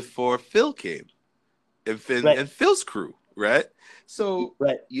before Phil came, and Phil's crew, right? So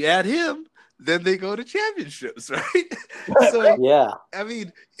you add him, then they go to championships, right? So yeah, I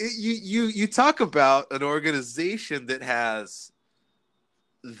mean, you talk about an organization that has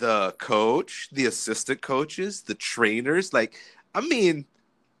the coach, the assistant coaches, the trainers.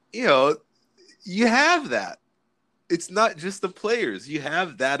 You have that. It's not just the players. You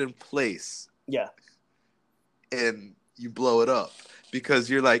have that in place. Yeah. And you blow it up because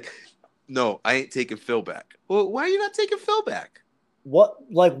you're like, no, I ain't taking Phil back. Well, why are you not taking Phil back?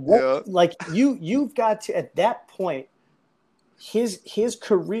 You've got to, at that point, his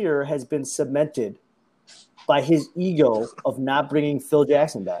career has been cemented by his ego of not bringing Phil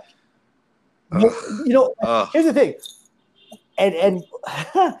Jackson back. Here's the thing. And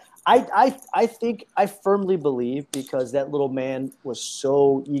I think I firmly believe, because that little man was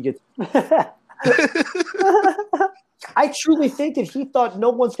so eager. I truly think that he thought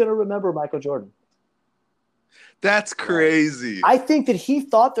no one's going to remember Michael Jordan. That's crazy. I think that he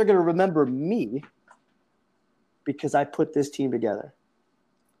thought they're going to remember me because I put this team together.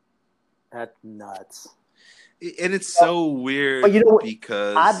 That's nuts. And it's so weird, but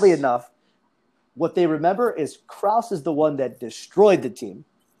because oddly enough, what they remember is Krause is the one that destroyed the team.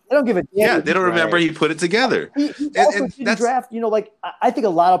 They don't give a damn. Yeah, they don't remember he put it together. He also didn't draft. I think a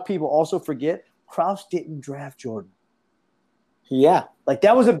lot of people also forget Krause didn't draft Jordan. Yeah,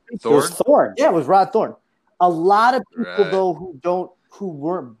 that was a big Thorne. Yeah, it was Rod Thorne. A lot of people though who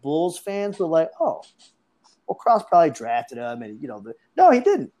weren't Bulls fans were like, oh, well, Krause probably drafted him, and no, he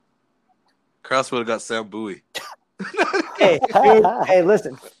didn't. Krause would have got Sam Bowie. Hey,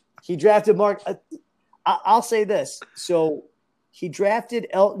 listen, he drafted Mark. I'll say this. So he drafted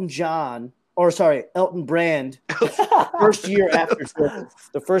Elton Brand first year after Jordan.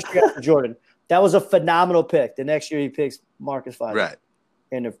 The first year after Jordan. That was a phenomenal pick. The next year he picks Marcus Five. Right.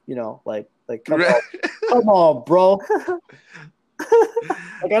 And if come on, bro.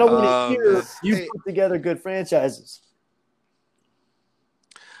 I don't want to hear you put together good franchises.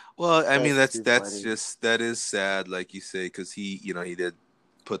 Well, I mean, that is sad, like you say, because he did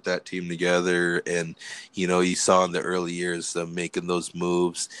put that team together, and you saw in the early years them making those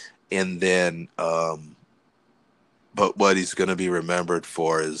moves, and then but what he's going to be remembered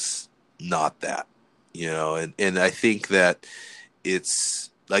for is not that, and I think that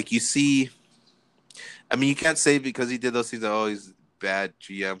it's like, you see, I mean, you can't say because he did those things that he's bad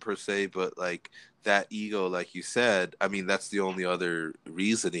GM per se, but that ego, like you said, I mean, that's the only other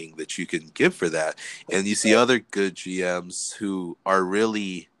reasoning that you can give for that. And you see other good GMs who are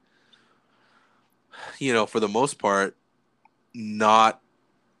really, for the most part, not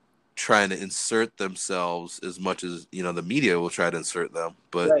trying to insert themselves as much as, the media will try to insert them.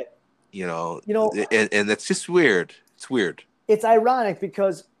 But, and that's just weird. It's weird. It's ironic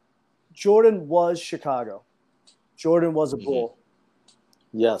because Jordan was Chicago. Jordan was a Bull.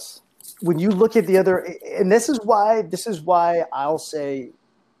 Yes. When you look at the other, and this is why I'll say,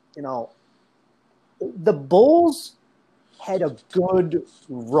 the Bulls had a good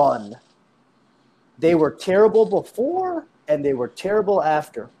run. They were terrible before, and they were terrible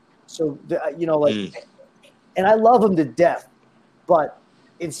after. So, and I love him to death. But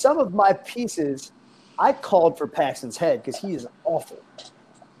in some of my pieces, I called for Paxton's head because he is awful.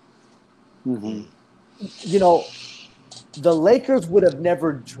 Mm-hmm. You know, the Lakers would have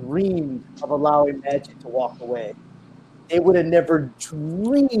never dreamed of allowing Magic to walk away. They would have never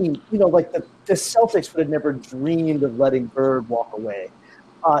dreamed, like the Celtics would have never dreamed of letting Bird walk away.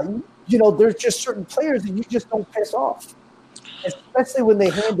 There's just certain players that you just don't piss off, especially when they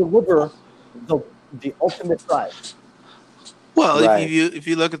hand deliver the ultimate prize. Well, Right. if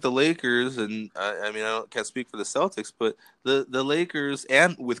you look at the Lakers, and can't speak for the Celtics, but the Lakers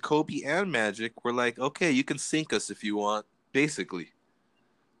and with Kobe and Magic were like, okay, you can sink us if you want, basically.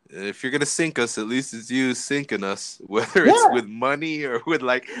 If you're gonna sink us, at least it's you sinking us, whether it's with money or with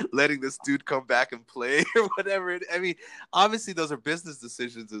like letting this dude come back and play or whatever. Obviously those are business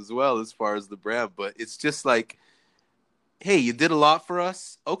decisions as well as far as the brand, but it's just like, hey, you did a lot for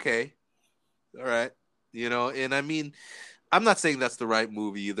us. Okay, all right, and I'm not saying that's the right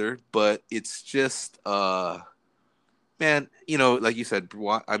move either, but it's just, man, like you said,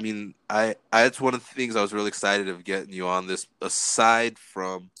 it's one of the things I was really excited of getting you on this, aside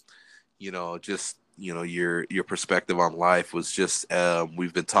from, just, your perspective on life was just,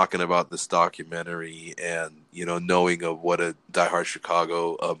 we've been talking about this documentary and, knowing of what a diehard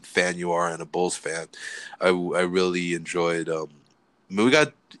Chicago fan you are and a Bulls fan. I really enjoyed, I'm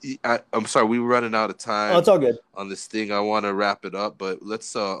sorry, we were running out of time. Oh, it's all good on this thing. I want to wrap it up, but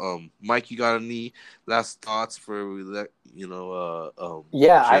let's Mike, you got any last thoughts for James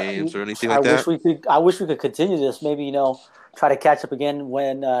or anything like that? I wish we could continue this. Maybe try to catch up again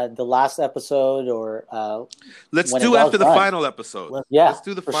when the last episode or let's do after the final episode. Let's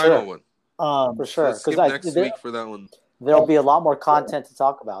do the final one for sure. Because next week for that one, there'll be a lot more content to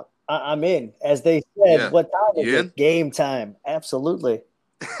talk about. I'm in. As they said, what time is it? Game time. Absolutely.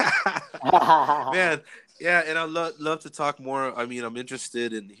 Man, yeah, and I'd love to talk more. I'm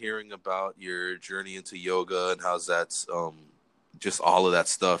interested in hearing about your journey into yoga and how's that's just all of that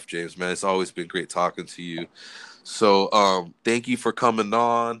stuff, James, man. It's always been great talking to you. So thank you for coming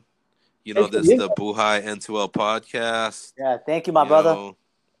on. This is the Buhai N2L podcast. Yeah, thank you, my brother.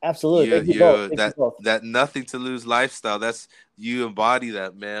 Absolutely. Thank you both. That nothing to lose lifestyle. That's you embody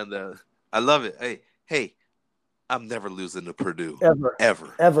that, man. I love it. Hey, I'm never losing to Purdue.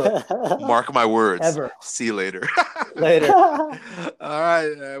 Ever. Mark my words. Ever. See you later. Later. All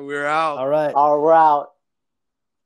right, we're out. All right. We're out.